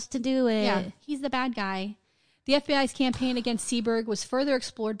told us to do it. Yeah, he's the bad guy. The FBI's campaign against Seberg was further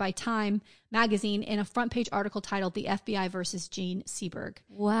explored by Time magazine in a front-page article titled "The FBI versus Gene Seberg."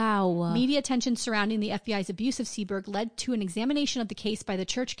 Wow. Media attention surrounding the FBI's abuse of Seberg led to an examination of the case by the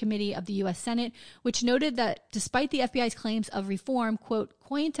Church Committee of the U.S. Senate, which noted that despite the FBI's claims of reform, quote,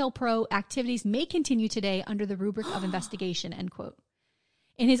 COINTELPRO activities may continue today under the rubric of investigation, end quote.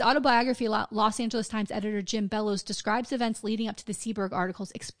 In his autobiography, Los Angeles Times editor Jim Bellows describes events leading up to the Seberg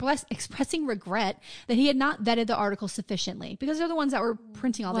articles, expressing regret that he had not vetted the articles sufficiently, because they're the ones that were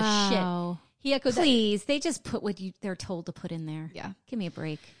printing all this shit. He echoed Please, they just put what they're told to put in there. Yeah. Give me a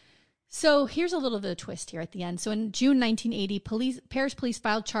break. So here's a little bit of a twist here at the end. So in June 1980, Paris police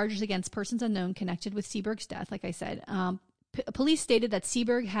filed charges against persons unknown connected with Seberg's death, like I said. Police stated that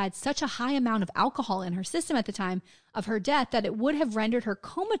Seberg had such a high amount of alcohol in her system at the time of her death that it would have rendered her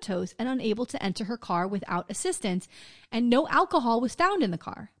comatose and unable to enter her car without assistance, and no alcohol was found in the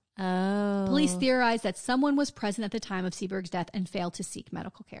car. Oh. Police theorized that someone was present at the time of Seberg's death and failed to seek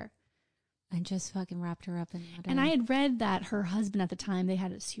medical care. And just fucking wrapped her up in water. And I had read that her husband at the time, they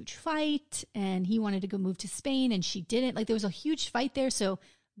had this huge fight, and he wanted to go move to Spain, and she didn't. Like, there was a huge fight there, so...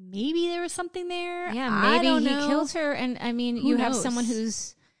 maybe there was something there. Yeah, maybe he killed her. And I mean, you have someone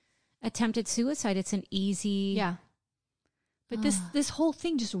who's attempted suicide. It's an easy... Yeah. But this whole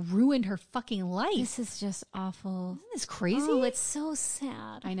thing just ruined her fucking life. This is just awful. Isn't this crazy? Oh, it's so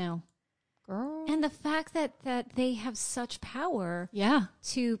sad. I know. Girl. And the fact that they have such power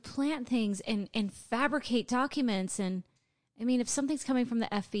to plant things and fabricate documents. And I mean, if something's coming from the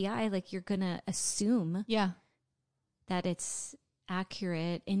FBI, like, you're going to assume that it's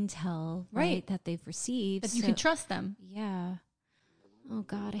accurate intel, right? That they've received. That you can trust them. Yeah. Oh,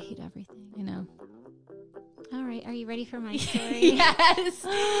 God, I hate everything. I know. All right. Are you ready for my story? Yes.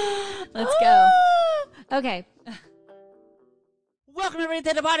 Let's go. Okay. Welcome everybody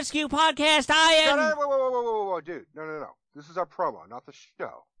to the Patterson podcast. I am... Whoa, dude. No. This is our promo, not the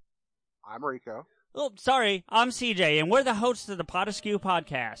show. I'm Rico. Oh, sorry. I'm CJ, and we're the hosts of the Patterson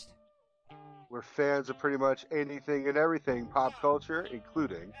podcast. We're fans of pretty much anything and everything pop culture,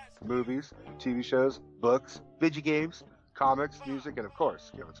 including movies, TV shows, books, video games, comics, music, and of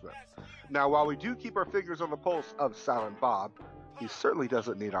course, Kevin Smith. Now, while we do keep our fingers on the pulse of Silent Bob, he certainly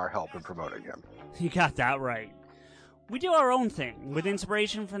doesn't need our help in promoting him. You got that right. We do our own thing, with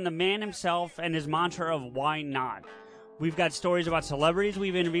inspiration from the man himself and his mantra of why not. We've got stories about celebrities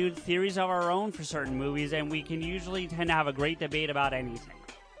we've interviewed, theories of our own for certain movies, and we can usually tend to have a great debate about anything.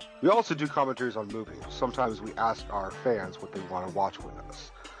 We also do commentaries on movies. Sometimes we ask our fans what they want to watch with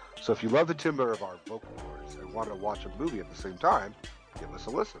us. So if you love the timbre of our vocal cords and want to watch a movie at the same time, give us a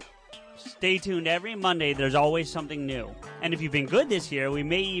listen. Stay tuned every Monday. There's always something new. And if you've been good this year, we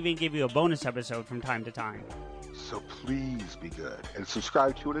may even give you a bonus episode from time to time. So please be good and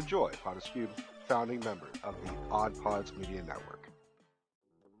subscribe to and enjoy Podspew, founding member of the Odd Pods Media Network.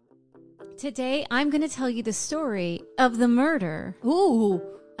 Today, I'm going to tell you the story of the murder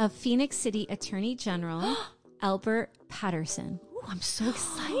of Phoenix City Attorney General Albert Patterson. Ooh, I'm so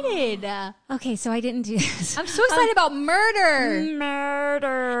excited. Okay, so I didn't do this. I'm so excited about murder.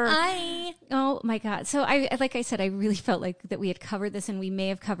 Murder. Oh my God. So like I said, I really felt like that we had covered this and we may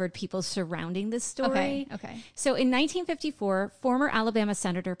have covered people surrounding this story. Okay. So in 1954, former Alabama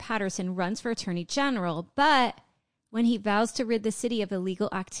Senator Patterson runs for Attorney General, but when he vows to rid the city of illegal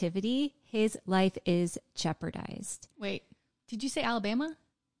activity, his life is jeopardized. Wait, did you say Alabama?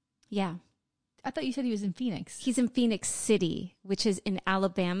 Yeah. I thought you said he was in Phoenix. He's in Phoenix City, which is in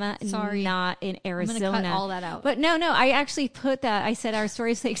Alabama, not in Arizona. I'm going to cut all that out. But no, I actually put that. I said our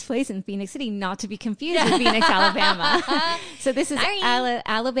story takes place in Phoenix City, not to be confused with Phoenix, Alabama. So this is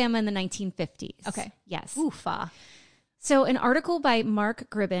Alabama in the 1950s. Okay. Yes. Oofa. So an article by Mark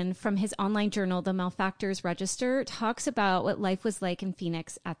Gribben from his online journal, The Malefactors Register, talks about what life was like in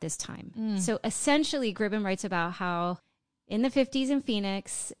Phoenix at this time. So essentially, Gribben writes about how in the 50s in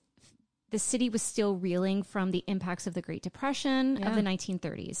Phoenix, the city was still reeling from the impacts of the Great Depression of the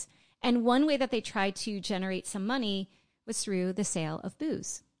 1930s. And one way that they tried to generate some money was through the sale of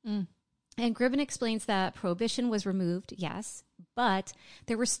booze. And Gribben explains that prohibition was removed, yes, but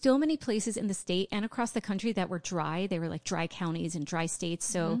there were still many places in the state and across the country that were dry. They were like dry counties and dry states.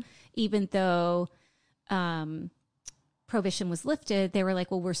 So even though prohibition was lifted, they were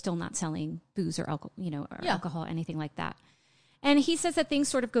like, well, we're still not selling booze or alcohol, alcohol, anything like that. And he says that things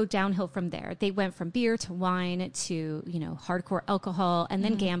sort of go downhill from there. They went from beer to wine to, hardcore alcohol and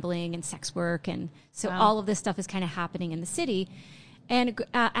then gambling and sex work. And so all of this stuff is kind of happening in the city. And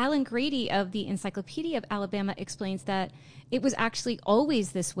Alan Grady of the Encyclopedia of Alabama explains that it was actually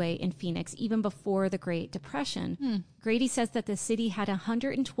always this way in Phoenix, even before the Great Depression. Grady says that the city had a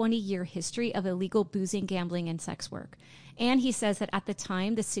 120-year history of illegal boozing, gambling, and sex work. And he says that at the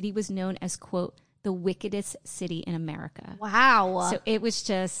time, the city was known as, quote, the wickedest city in America. Wow. So it was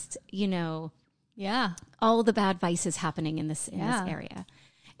just, all the bad vices happening in this area.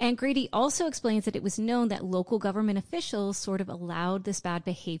 And Grady also explains that it was known that local government officials sort of allowed this bad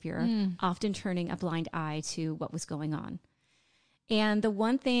behavior, often turning a blind eye to what was going on. And the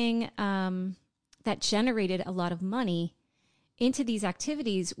one thing that generated a lot of money into these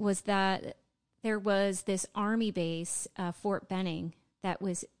activities was that there was this army base, Fort Benning, that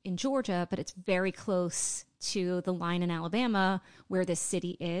was in Georgia, but it's very close to the line in Alabama where this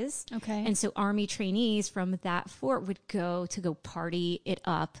city is. Okay. And so Army trainees from that fort would go party it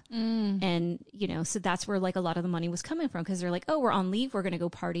up. And, so that's where like a lot of the money was coming from because they're like, oh, we're on leave. We're going to go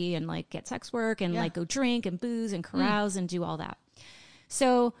party and like get sex work and like go drink and booze and carouse and do all that.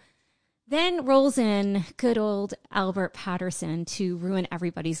 So then rolls in good old Albert Patterson to ruin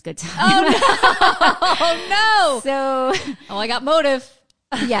everybody's good time. Oh, no. So, I got motive.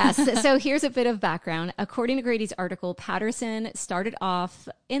 Yes. So here's a bit of background. According to Grady's article, Patterson started off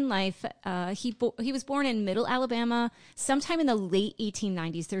in life. He was born in Middle Alabama sometime in the late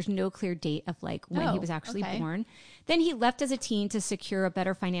 1890s. There's no clear date of like when he was actually born. Then he left as a teen to secure a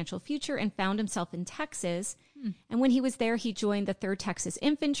better financial future and found himself in Texas. And when he was there, he joined the 3rd Texas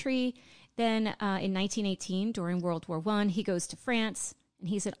Infantry. Then in 1918, during World War I, he goes to France, and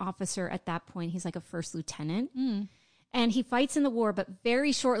he's an officer at that point. He's like a first lieutenant. And he fights in the war, but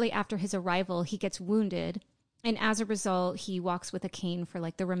very shortly after his arrival, he gets wounded. And as a result, he walks with a cane for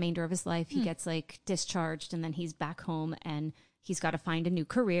like the remainder of his life. He gets like discharged, and then he's back home, and he's got to find a new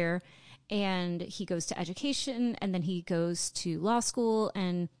career. And he goes to education, and then he goes to law school,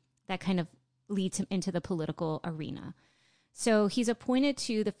 and that kind of leads him into the political arena. So he's appointed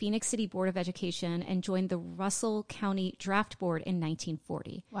to the Phoenix City Board of Education and joined the Russell County Draft Board in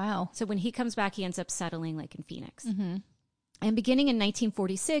 1940. Wow. So when he comes back, he ends up settling like in Phoenix. And beginning in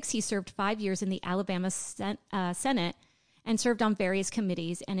 1946, he served 5 years in the Alabama Senate and served on various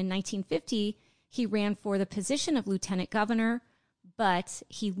committees. And in 1950, he ran for the position of lieutenant governor, but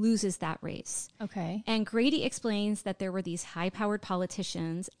he loses that race. Okay. And Grady explains that there were these high-powered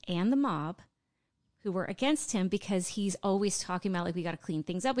politicians and the mob who were against him because he's always talking about, like, we got to clean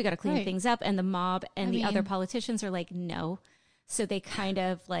things up. We got to clean things up. And the mob and the other politicians are like, no. So they kind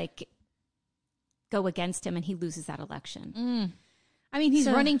of, like, go against him, and he loses that election. I mean, he's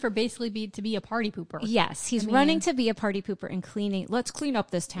running for basically to be a party pooper. Yes, he's running to be a party pooper and cleaning. Let's clean up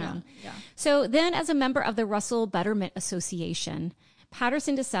this town. Yeah. So then, as a member of the Russell Betterment Association,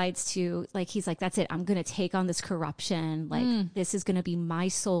 Patterson decides to, like, he's like, that's it. I'm going to take on this corruption. Like, this is going to be my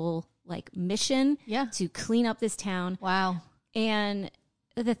sole, like, mission to clean up this town. Wow. And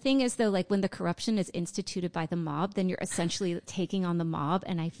the thing is, though, like when the corruption is instituted by the mob, then you're essentially taking on the mob.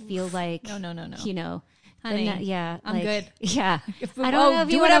 And I feel like, no. you know, Honey, yeah, I'm like, good. Yeah. I don't know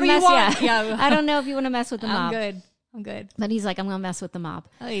if you want to mess. Yeah. I don't know if you want to mess with the mob. I'm good. But he's like, I'm going to mess with the mob.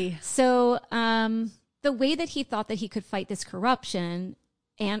 Oy. So the way that he thought that he could fight this corruption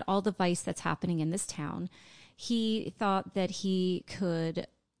and all the vice that's happening in this town, he thought that he could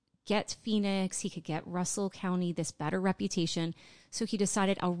get Phoenix, he could get Russell County this better reputation. So he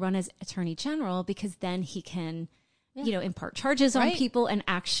decided, I'll run as attorney general because then he can, you know, impart charges on people and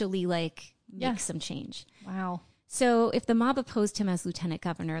actually like make some change. Wow. So if the mob opposed him as lieutenant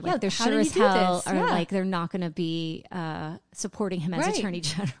governor, like they're how sure did as he do hell this? are Yeah. like they're not going to be supporting him as attorney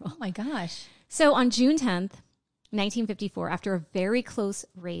general. Oh my gosh. So on June 10th, 1954, after a very close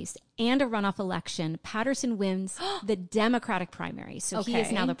race and a runoff election, Patterson wins the Democratic primary. So he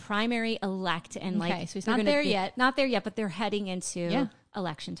is now the primary elect, and like so he's not there yet. Not there yet, but they're heading into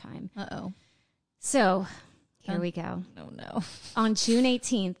election time. Uh-oh. So here we go. Oh no. On June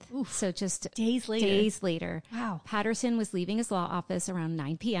 18th, so just Days later. Wow. Patterson was leaving his law office around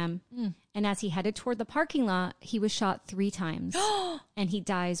 9 p.m. And as he headed toward the parking lot, he was shot 3 times and he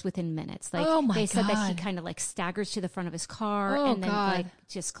dies within minutes. Like they said that he kind of like staggers to the front of his car and then like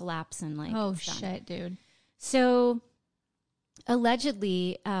just collapses and like, oh shit, dude. So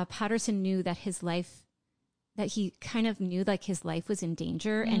allegedly, Patterson knew that he kind of knew like his life was in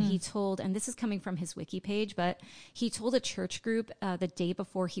danger. And he told, and this is coming from his wiki page, but he told a church group the day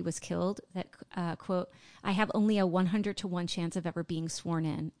before he was killed that, quote, I have only a 100 to 1 chance of ever being sworn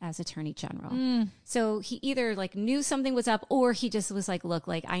in as attorney general. So he either like knew something was up or he just was like, look,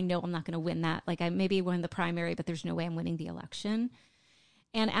 like, I know I'm not going to win that. Like I maybe won the primary, but there's no way I'm winning the election.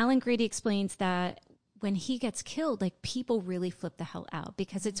 And Alan Grady explains that when he gets killed, like people really flip the hell out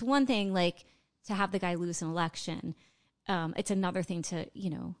because it's one thing, like, to have the guy lose an election. It's another thing to,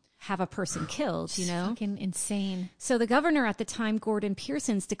 you know, have a person killed, you know? Fucking insane. So the governor at the time, Gordon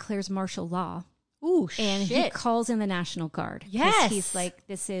Pearsons, declares martial law. Ooh, and he calls in the National Guard. Yes. He's like,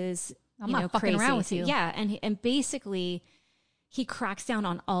 this is, I'm not fucking crazy. around with you. Yeah. And basically he cracks down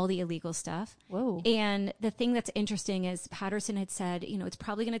on all the illegal stuff. Whoa. And the thing that's interesting is Patterson had said, you know, it's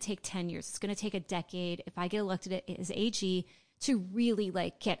probably going to take 10 years. It's going to take a decade. If I get elected as AG, to really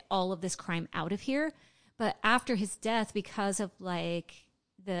like get all of this crime out of here. But after his death, because of like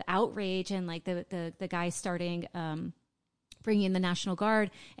the outrage and like the guy starting bringing in the National Guard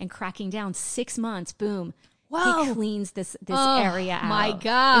and cracking down, 6 months, boom, he cleans this area out. My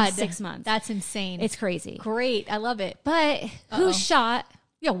God. In 6 months. That's insane. It's crazy. Great. I love it. But who shot...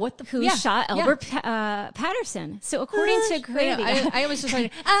 Yeah, what the... Who shot Albert Patterson? So according to Grady... I was just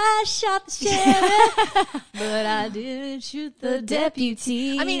like, I shot the sheriff, but I didn't shoot the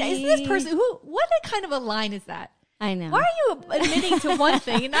deputy. I mean, is this person... What kind of a line is that? I know. Why are you admitting to one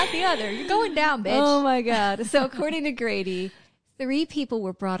thing and not the other? You're going down, bitch. Oh, my God. So according to Grady, 3 people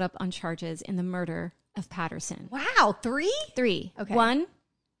were brought up on charges in the murder of Patterson. Wow, 3? 3. Okay. 1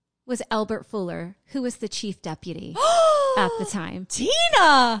 was Albert Fuller, who was the chief deputy at the time.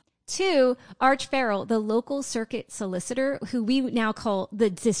 Tina! 2, Arch Farrell, the local circuit solicitor, who we now call the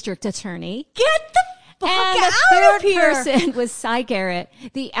district attorney. Get the fuck and the out of here! third person was Cy Garrett,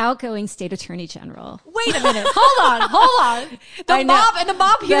 the outgoing state attorney general. Wait a minute. Hold on. The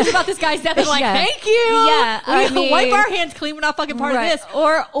mob hears about this guy's death and like, thank you. Yeah. We wipe our hands clean. We're not fucking part of this.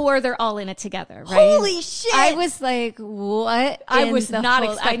 Or they're all in it together, right? Holy shit. I was like, what? I was not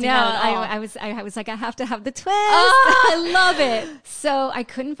expecting that at all. I was like, I have to have the twist. Oh, I love it. So I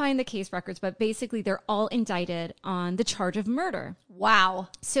couldn't find the case records, but basically they're all indicted on the charge of murder. Wow.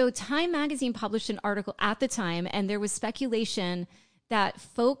 So Time magazine published an article at the time, and there was speculation that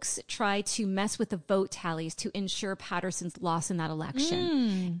folks tried to mess with the vote tallies to ensure Patterson's loss in that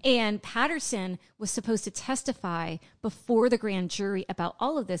election. And Patterson was supposed to testify before the grand jury about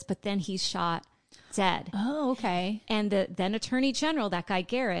all of this, but then he's shot dead. Oh, okay. And the then attorney general, that guy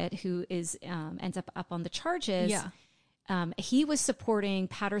Garrett, who is ends up on the charges, he was supporting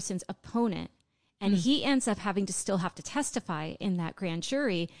Patterson's opponent. And he ends up having to still have to testify in that grand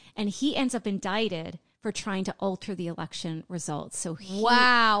jury. And he ends up indicted for trying to alter the election results. So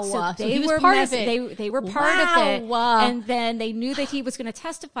so they he was were part of it. They were part of it. And then they knew that he was going to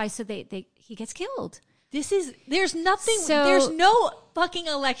testify, so he gets killed. There's no fucking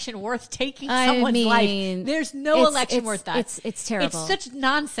election worth taking someone's life. There's no election worth that. It's terrible. It's such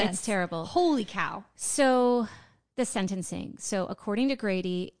nonsense. It's terrible. Holy cow. So the sentencing. So according to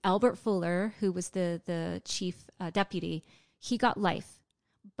Grady, Albert Fuller, who was the chief deputy, he got life.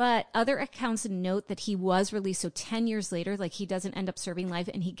 But other accounts note that he was released. So 10 years later, like he doesn't end up serving life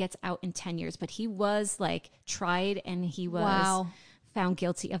and he gets out in 10 years. But he was like tried and he was found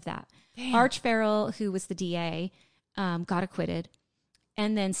guilty of that. Damn. Arch Farrell, who was the DA, got acquitted.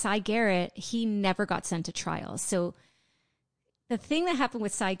 And then Cy Garrett, he never got sent to trial. So the thing that happened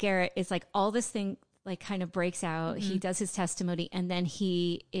with Cy Garrett is like all this thing like kind of breaks out. He does his testimony, and then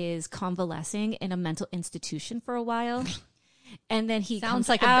he is convalescing in a mental institution for a while. And then he sounds comes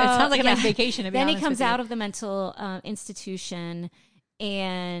like out, it sounds like a nice vacation. To be then he honest comes with you. out of the mental institution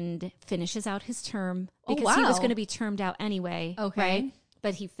and finishes out his term because he was going to be termed out anyway. Okay. Right?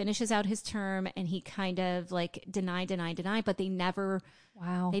 But he finishes out his term and he kind of like deny, but they never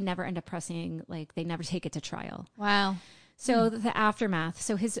end up pressing, like they never take it to trial. Wow. So the aftermath.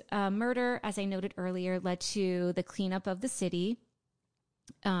 So his murder, as I noted earlier, led to the cleanup of the city.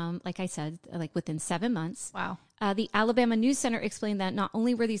 Like I said, like within 7 months. Wow. The Alabama News Center explained that not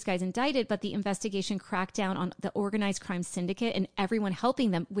only were these guys indicted, but the investigation cracked down on the organized crime syndicate and everyone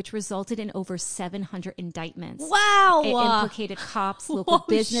helping them, which resulted in over 700 indictments. Wow. It implicated cops, local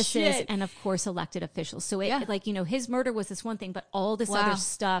businesses, shit. and of course elected officials. So it like, you know, his murder was this one thing, but all this other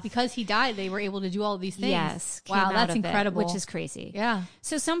stuff. Because he died, they were able to do all of these things. Yes. Wow, that's incredible. Which is crazy. Yeah.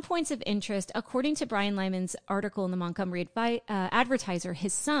 So some points of interest, according to Brian Lyman's article in the Montgomery Advertiser,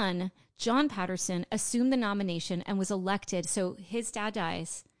 his son, John Patterson, assumed the nomination and was elected. So his dad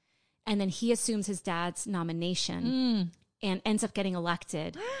dies, and then he assumes his dad's nomination and ends up getting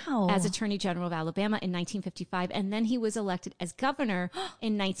elected as Attorney General of Alabama in 1955. And then he was elected as governor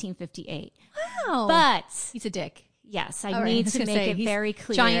in 1958. Wow. But he's a dick. yes, I need to make it very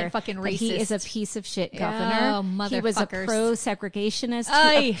clear. Giant fucking racist. That he is a piece of shit governor. Oh, motherfuckers. He was a pro-segregationist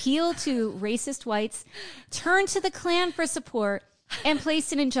who appealed to racist whites, turned to the Klan for support, and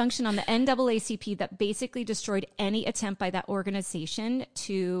placed an injunction on the NAACP that basically destroyed any attempt by that organization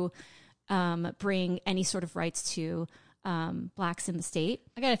to bring any sort of rights to blacks in the state.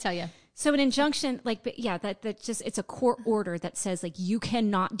 I gotta tell you. So an injunction, like, but yeah, that just, it's a court order that says like you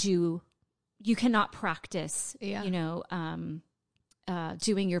cannot practice, you know,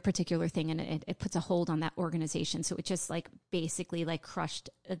 doing your particular thing, and it puts a hold on that organization. So it just like basically like crushed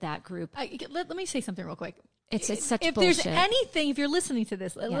that group. Let me say something real quick. It's such if bullshit. There's anything, if you're listening to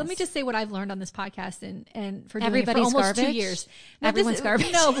this, let me just say what I've learned on this podcast and for doing it for almost garbage. 2 years. Everyone's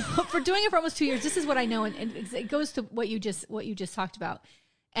garbage. No, for doing it for almost 2 years, this is what I know, and it goes to what you just talked about,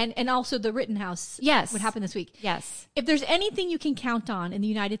 and also the Rittenhouse. Yes, what happened this week. Yes, if there's anything you can count on in the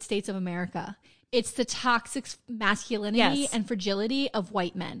United States of America, it's the toxic masculinity and fragility of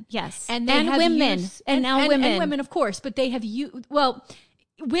white men. Yes, and women, and women, of course, but they have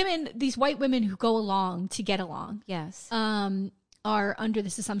women, these white women who go along to get along, are under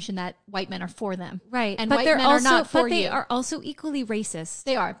this assumption that white men are for them, right? And but white they're men also, are not for but they you. are also equally racist.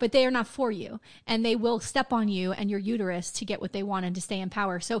 They are, but they are not for you, and they will step on you and your uterus to get what they want and to stay in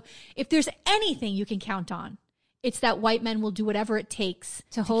power. So, if there's anything you can count on, it's that white men will do whatever it takes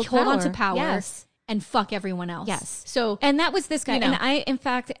to hold on to power. Yes. And fuck everyone else. Yes. So, and that was this guy. You know. And I, in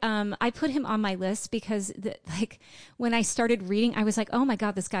fact, I put him on my list because like when I started reading, I was like, oh my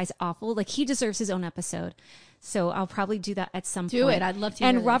God, this guy's awful. Like he deserves his own episode. So I'll probably do that at some point. Do it. I'd love to.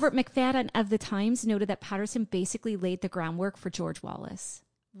 And Robert McFadden of the Times noted that Patterson basically laid the groundwork for George Wallace.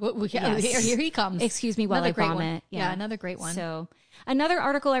 Here he comes. Excuse me while I vomit. Yeah, another great one. So another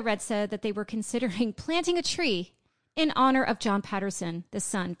article I read said that they were considering planting a tree in honor of John Patterson, the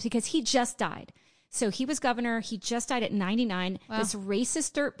son, because he just died. So he was governor. He just died at 99, this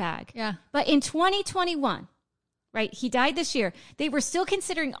racist dirtbag. Yeah. But in 2021, right, he died this year, they were still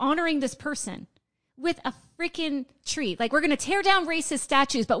considering honoring this person with a freaking tree. Like, we're going to tear down racist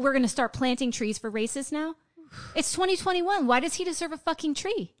statues, but we're going to start planting trees for racists now? It's 2021. Why does he deserve a fucking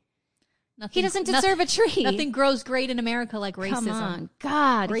tree? He doesn't deserve a tree. Nothing grows great in America like racism. Come on.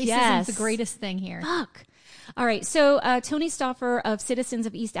 God, Racism's the greatest thing here. Fuck. All right. So Tony Stauffer of Citizens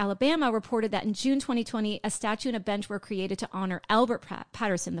of East Alabama reported that in June 2020, a statue and a bench were created to honor Albert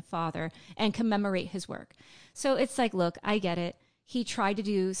Patterson, the father, and commemorate his work. So it's like, look, I get it. He tried to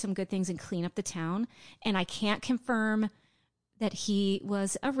do some good things and clean up the town. And I can't confirm that he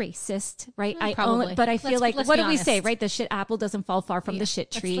was a racist, right? Probably. But I feel like, what do we honest. say, right? The shit apple doesn't fall far from the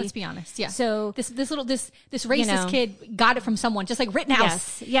shit tree. Let's be honest. Yeah. So this racist kid got it from someone, just like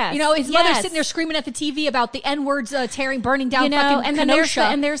Rittenhouse. Yes. You know, his mother's sitting there screaming at the TV about the N-words burning down fucking and then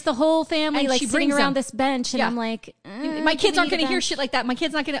Kenosha. there's the whole family And like she sitting brings around them. this bench, and I'm like, my kids aren't going to hear shit like that. My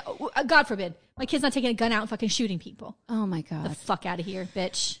kid's not going to, God forbid, my kid's not taking a gun out and fucking shooting people. Oh my God. The fuck out of here,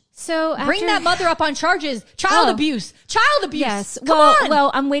 bitch. So bring that mother up on charges. Child abuse. Yes. Come on. Well,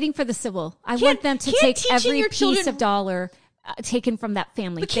 I'm waiting for the civil. I want them to take every piece of dollar taken from that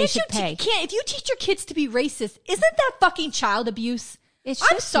family. They should pay. If you teach your kids to be racist, isn't that fucking child abuse?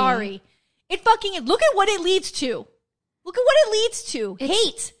 I'm sorry. It fucking, look at what it leads to. Look at what it leads to.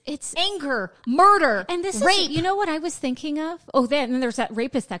 Hate. It's anger, murder, and this rape. is, you know what I was thinking of? Oh, then there's that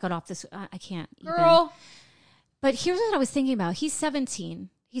rapist that got off this. I can't. Girl. Even. But here's what I was thinking about. He's 17.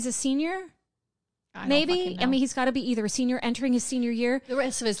 He's a senior. Maybe. I mean, he's got to be either a senior entering his senior year. The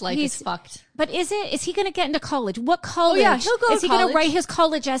rest of his life is fucked. But is he going to get into college? What college? Oh, yeah, he'll go to Is he going to write his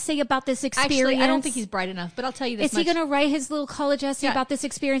college essay about this experience? Actually, I don't think he's bright enough, but I'll tell you this much. Is he going to write his little college essay about this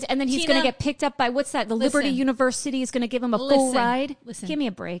experience, and then he's going to get picked up by, what's that? The Liberty University is going to give him a full ride? Listen. Give me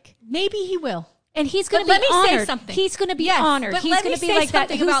a break. Maybe he will. And he's going to be honored. Say something. He's going to be honored. He's going to be like that.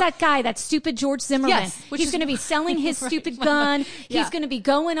 Who's that guy? That stupid George Zimmerman. Yes, he's going to be selling his stupid gun. He's going to be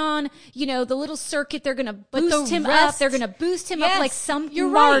going on, the little circuit. They're going to boost him up. They're going to boost him up like some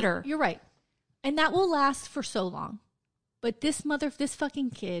martyr. Right. You're right. And that will last for so long. But this fucking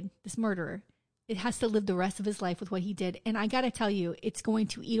kid, this murderer, it has to live the rest of his life with what he did. And I got to tell you, it's going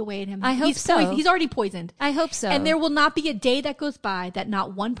to eat away at him. I hope so. He's already poisoned. I hope so. And there will not be a day that goes by that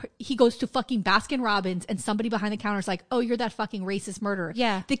not one, he goes to fucking Baskin Robbins and somebody behind the counter is like, oh, you're that fucking racist murderer.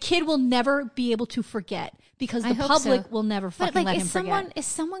 Yeah. The kid will never be able to forget because the public will never fucking let him forget. Is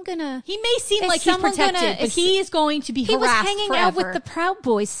someone going to... He may seem like he's protected, but he is going to be harassed forever. He was hanging out with the Proud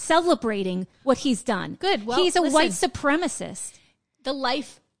Boys celebrating what he's done. Good. Well, he's a white supremacist. The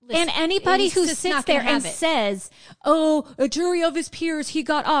life... And anybody who sits there and says, oh, a jury of his peers, he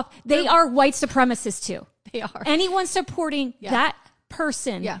got off. They are white supremacists too. They are. Anyone supporting that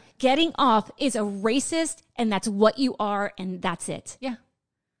person getting off is a racist, and that's what you are, and that's it. Yeah.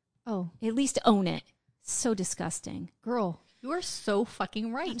 Oh. At least own it. So disgusting. Girl, you are so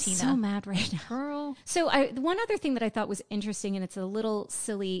fucking right, Tina. I'm so mad right now. Girl. So one other thing that I thought was interesting, and it's a little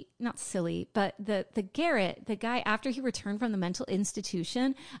silly, not silly, but the Garrett, the guy, after he returned from the mental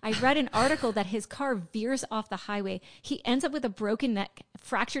institution, I read an article that his car veers off the highway. He ends up with a broken neck,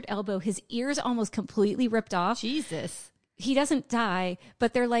 fractured elbow, his ears almost completely ripped off. Jesus. He doesn't die,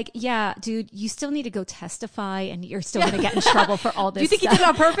 but they're like, yeah, dude, you still need to go testify, and you're still going to get in trouble for all this. Do you think stuff. he did it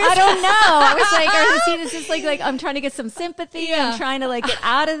on purpose? I don't know. I was like, or is he just like I'm trying to get some sympathy. I'm trying to get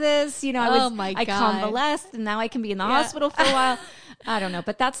out of this. I convalesced, and now I can be in the hospital for a while. I don't know,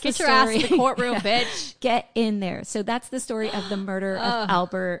 but that's the story. Get your ass in the courtroom, bitch. Get in there. So that's the story of the murder of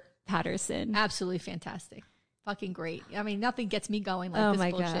Albert Patterson. Absolutely fantastic. Fucking great. I mean, nothing gets me going like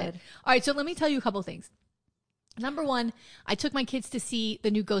this bullshit. God. All right, so let me tell you a couple things. Number one, I took my kids to see the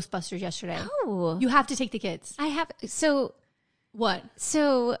new Ghostbusters yesterday. Oh. You have to take the kids. I have. So what?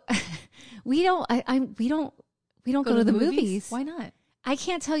 So we don't go to the movies. Why not? I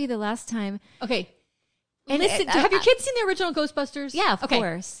can't tell you the last time. Okay. And listen, have your kids seen the original Ghostbusters? Yeah, of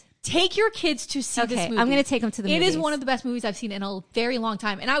course. Take your kids to see this movie. I'm going to take them to the movies. It is one of the best movies I've seen in a very long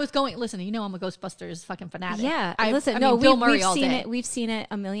time. And I was going, listen, I'm a Ghostbusters fucking fanatic. Yeah. Bill Murray all day. We've seen it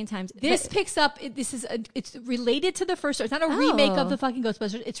a million times. This picks up, it's related to the first story. It's not a remake of the fucking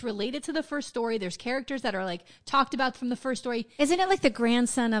Ghostbusters. It's related to the first story. There's characters that are talked about from the first story. Isn't it like the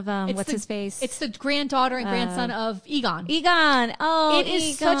grandson of, what's his face? It's the granddaughter and grandson of Egon. Oh, it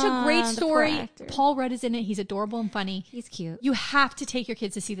is such a great story. Paul Rudd is in it. He's adorable and funny. He's cute. You have to take your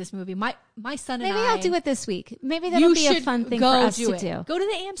kids to see this movie. My son and Maybe I'll do it this week. Maybe that'll be a fun thing for us to do. Go to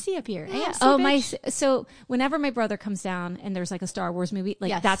the AMC up here. Yeah. AMC, so whenever my brother comes down and there's a Star Wars movie,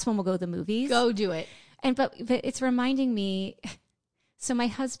 that's when we'll go to the movies. Go do it. But it's reminding me. So my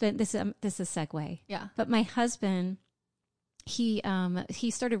husband, this is a segue. Yeah. But my husband, he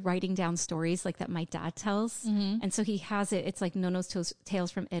started writing down stories that my dad tells, and so he has it. It's like Nono's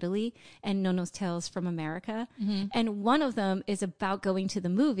Tales from Italy and Nono's Tales from America, and one of them is about going to the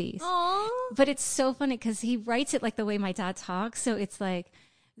movies. Aww. But it's so funny because he writes it like the way my dad talks. So it's like,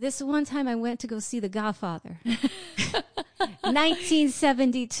 this one time I went to go see The Godfather,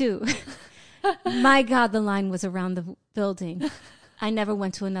 1972. My God, the line was around the building. I never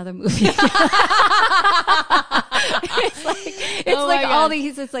went to another movie. It's like all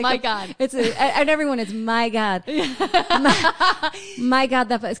these. It's like my God. And everyone is my God. my God.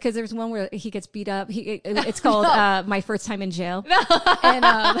 That because there's one where he gets beat up. It's called My First Time in Jail.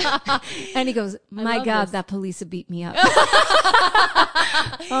 And he goes, my God, that police beat me up.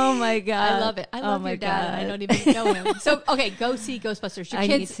 Oh my God, I love it. I love your dad. I don't even know him. So okay, go see Ghostbusters. Your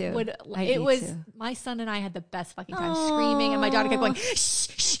kids would. My son and I had the best fucking time screaming, and my daughter kept going shh,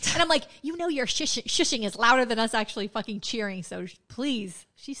 shh. And I'm like, your shushing is louder than us actually fucking cheering. So please,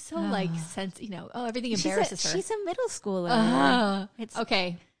 she's so everything embarrasses her. She's a middle schooler.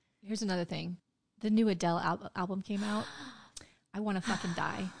 Okay. Here's another thing. The new Adele album came out. I want to fucking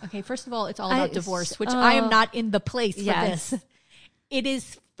die. Okay, first of all, it's all about divorce, which I am not in the place for this. It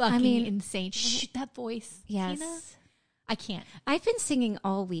is fucking insane. Shh, that voice. Yes. Tina? I can't. I've been singing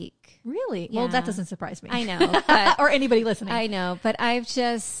all week. Really? Yeah. Well, that doesn't surprise me. I know. But or anybody listening. I know. But I've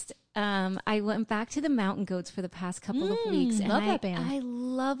just, I went back to the Mountain Goats for the past couple of weeks. And love that band. I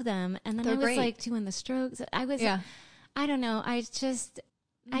love them. And then They're I was great. like doing the Strokes. I don't know. I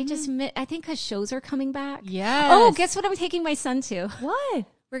think because shows are coming back. Yes. Oh, guess what I'm taking my son to? What?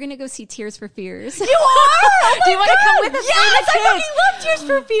 We're going to go see Tears for Fears. You are? Do you want to come with us? Yes, I fucking love Tears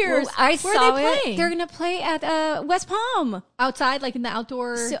for Fears. Well, I Where saw are they it. playing? They're going to play at West Palm. Outside, like in the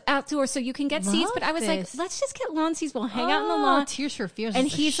outdoor. So outdoors, so you can get seats. But I was like, this. let's just get lawn seats. We'll hang out on the lawn. Tears for Fears. And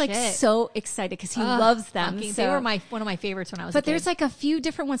is the he's like shit. so excited because he loves them. Fucking- So. They were one of my favorites when I was. But a kid. there's like a few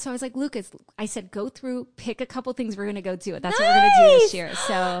different ones. So I was like, Lucas, I said, go through, pick a couple things. We're going to go do it. That's what we're going to do this year.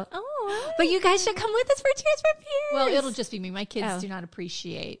 So, but you guys should come with us for Tears for Fears. Well, it'll just be me. My kids do not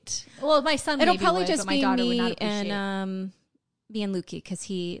appreciate. Well, my son. It'll maybe probably would, just but my be daughter would not me appreciate. and me and Lukey because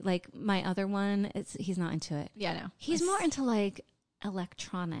he like my other one. He's not into it. Yeah, no. He's more into like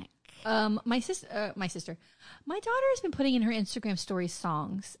electronic. My sister, my daughter has been putting in her Instagram stories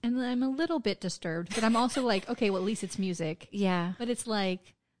songs, and I'm a little bit disturbed. But I'm also like, okay, well, at least it's music. Yeah. But it's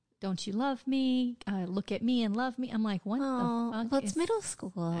like, don't you love me? Look at me and love me. I'm like, what the fuck? Well, it's middle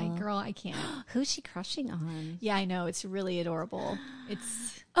school. Girl, I can't. Who's she crushing on? Yeah, I know. It's really adorable.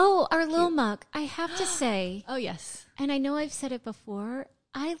 It's. Oh, our Lil Muck. I have to say, Oh, yes. and I know I've said it before,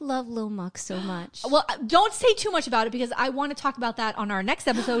 I love Lil Muck so much. Well, don't say too much about it because I want to talk about that on our next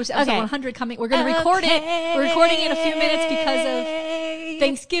episode, which is episode Okay. 100 coming. We're going to record it. We're recording it in a few minutes because of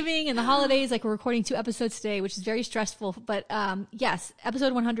Thanksgiving and the holidays. Like we're recording 2 episodes today, which is very stressful. But yes,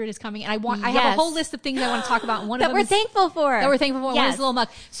 episode 100 is coming, and I have a whole list of things I want to talk about. And one that of them we're is, thankful for. That we're thankful for. Yes. One is Lil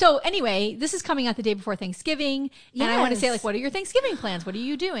Muck. So anyway, this is coming out the day before Thanksgiving, and I want to say, like, what are your Thanksgiving plans? What are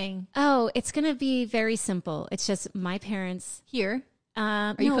you doing Oh, it's going to be very simple. It's just my parents. here?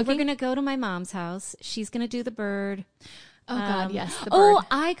 No, you we're cooking? going to go to my mom's house. She's going to do the bird. Oh God, yes. The bird. Oh,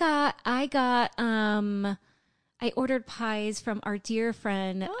 I ordered pies from our dear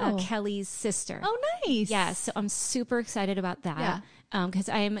friend Oh. Kelly's sister. Oh, nice. Yeah, so I'm super excited about that. Yeah. Because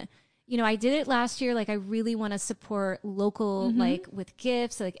I did it last year. Like, I really want to support local, like with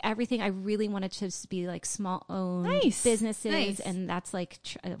gifts, like everything. I really want to just be like small owned businesses, Nice. and that's like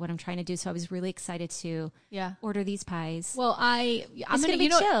what I'm trying to do. So I was really excited to order these pies. Well, I'm It's gonna be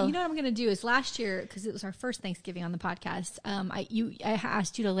chill. chill. You know what I'm gonna do is last year, because it was our first Thanksgiving on the podcast. I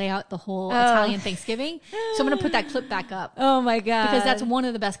asked you to lay out the whole Italian Thanksgiving, so I'm gonna put that clip back up. Oh my god! Because that's one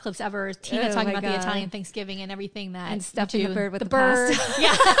of the best clips ever. Is Tina Oh talking my about the God. Italian Thanksgiving and everything that And stuffing you the do. bird with the bird. pasta.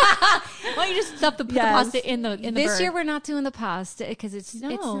 Yeah. Why don't you just stuff the pasta in the This bird? year we're not doing the pasta because it's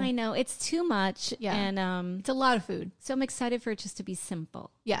I know it's too much. Yeah. And It's a lot of food. so I'm excited for it just to be simple,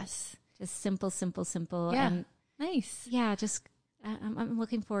 Yes. just simple. Yeah. And Nice. yeah, just I'm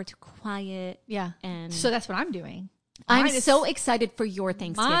looking forward to quiet. Yeah. And So that's what I'm doing. I'm Mine is- so excited for your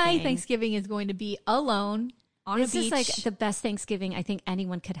Thanksgiving. My Thanksgiving is going to be alone on This a beach. is like the best Thanksgiving I think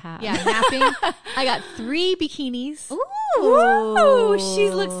anyone could have. Yeah, napping. I got 3 bikinis. Ooh, She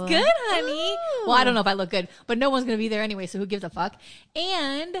looks good, honey. Well, I don't know if I look good, but no one's going to be there anyway, so who gives a fuck?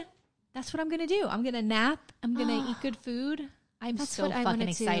 And that's what I'm going to do. I'm going to nap. I'm going to eat good food. I'm That's so what I fucking wanna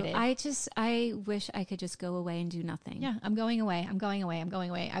excited. do. I wish I could just go away and do nothing. Yeah, I'm going away.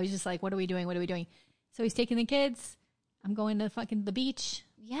 I was just like, what are we doing? So he's taking the kids. I'm going to fucking the beach.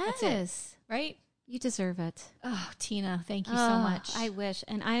 Yes. That's it. Right? You deserve it. Oh, Tina, thank you so much. I wish.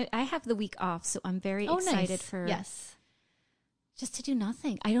 And I have the week off, so I'm very excited nice. for Yes. just to do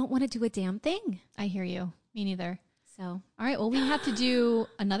nothing. I don't want to do a damn thing. I hear you. Me neither. So, All right. Well, we have to do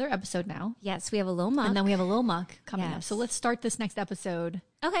another episode now. yes, we have a little month. And then we have a little muck coming up. Yes. So let's start this next episode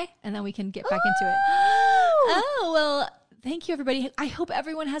okay. and then we can get back into it. Oh, well, thank you, everybody. I hope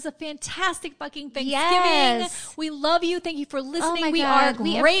everyone has a fantastic fucking Thanksgiving. Yes. We love you. Thank you for listening. my We God. are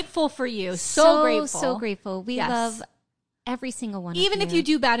We are grateful for you. So grateful. So grateful. We Yes. love every single one Even of if you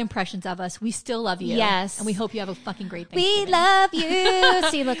do bad impressions of us, we still love you. Yes. And we hope you have a fucking great We Thanksgiving. love you.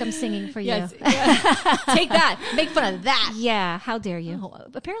 See, look, I'm singing for you. Yes. Yeah. Take that. Make fun of that. Yeah, how dare you? Oh,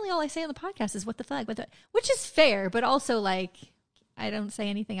 apparently all I say on the podcast is what the fuck, which is fair, but also like I don't say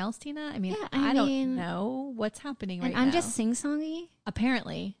anything else, Tina. I mean, Yeah, I I don't mean- know what's happening right And I'm now. just sing-songy?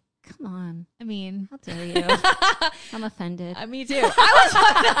 Apparently. Come on. I mean, How dare you? I'm offended. me too.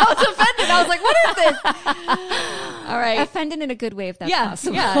 I was offended. I was like, what is this? All right. Offended in a good way, if that's Yeah,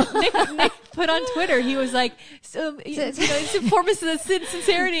 possible. yeah. Nick put on Twitter. He was like, "So, performance of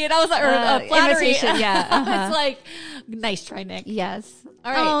sincerity," and I was like, or flattery. imitation, yeah, uh-huh. It's like, nice try, Nick. Yes.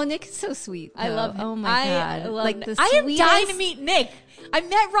 All right. Oh, Nick is so sweet. I though. love him. Oh my god. I love like Nick. the I am dying to sweetest- meet Nick. I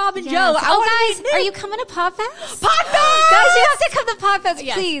met Rob and Yes. Joe. Guys, are you coming to Podfest? Podfest? Guys, you have to come to Podfest,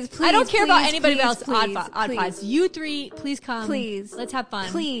 Yes. please. I don't care about please, anybody please, else. please, Odd please. Fives. You three, please come. Please. Let's have fun.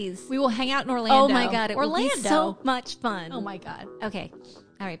 Please. We will hang out in Orlando. Oh my God, it Orlando. will be so much fun. Oh my God. Okay.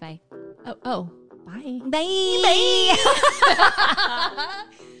 All right, bye. Oh. Bye. Bye.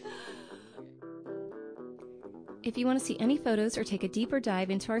 If you want to see any photos or take a deeper dive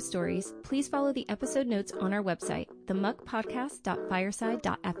into our stories, please follow the episode notes on our website,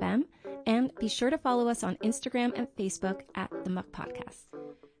 themuckpodcast.fireside.fm, and be sure to follow us on Instagram and Facebook at The Muck Podcast.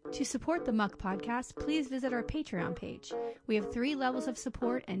 To support the Muck Podcast, please visit our Patreon page. We have 3 levels of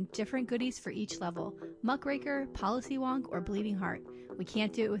support and different goodies for each level: Muckraker, Policy Wonk, or Bleeding Heart. We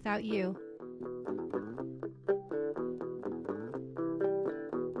can't do it without you.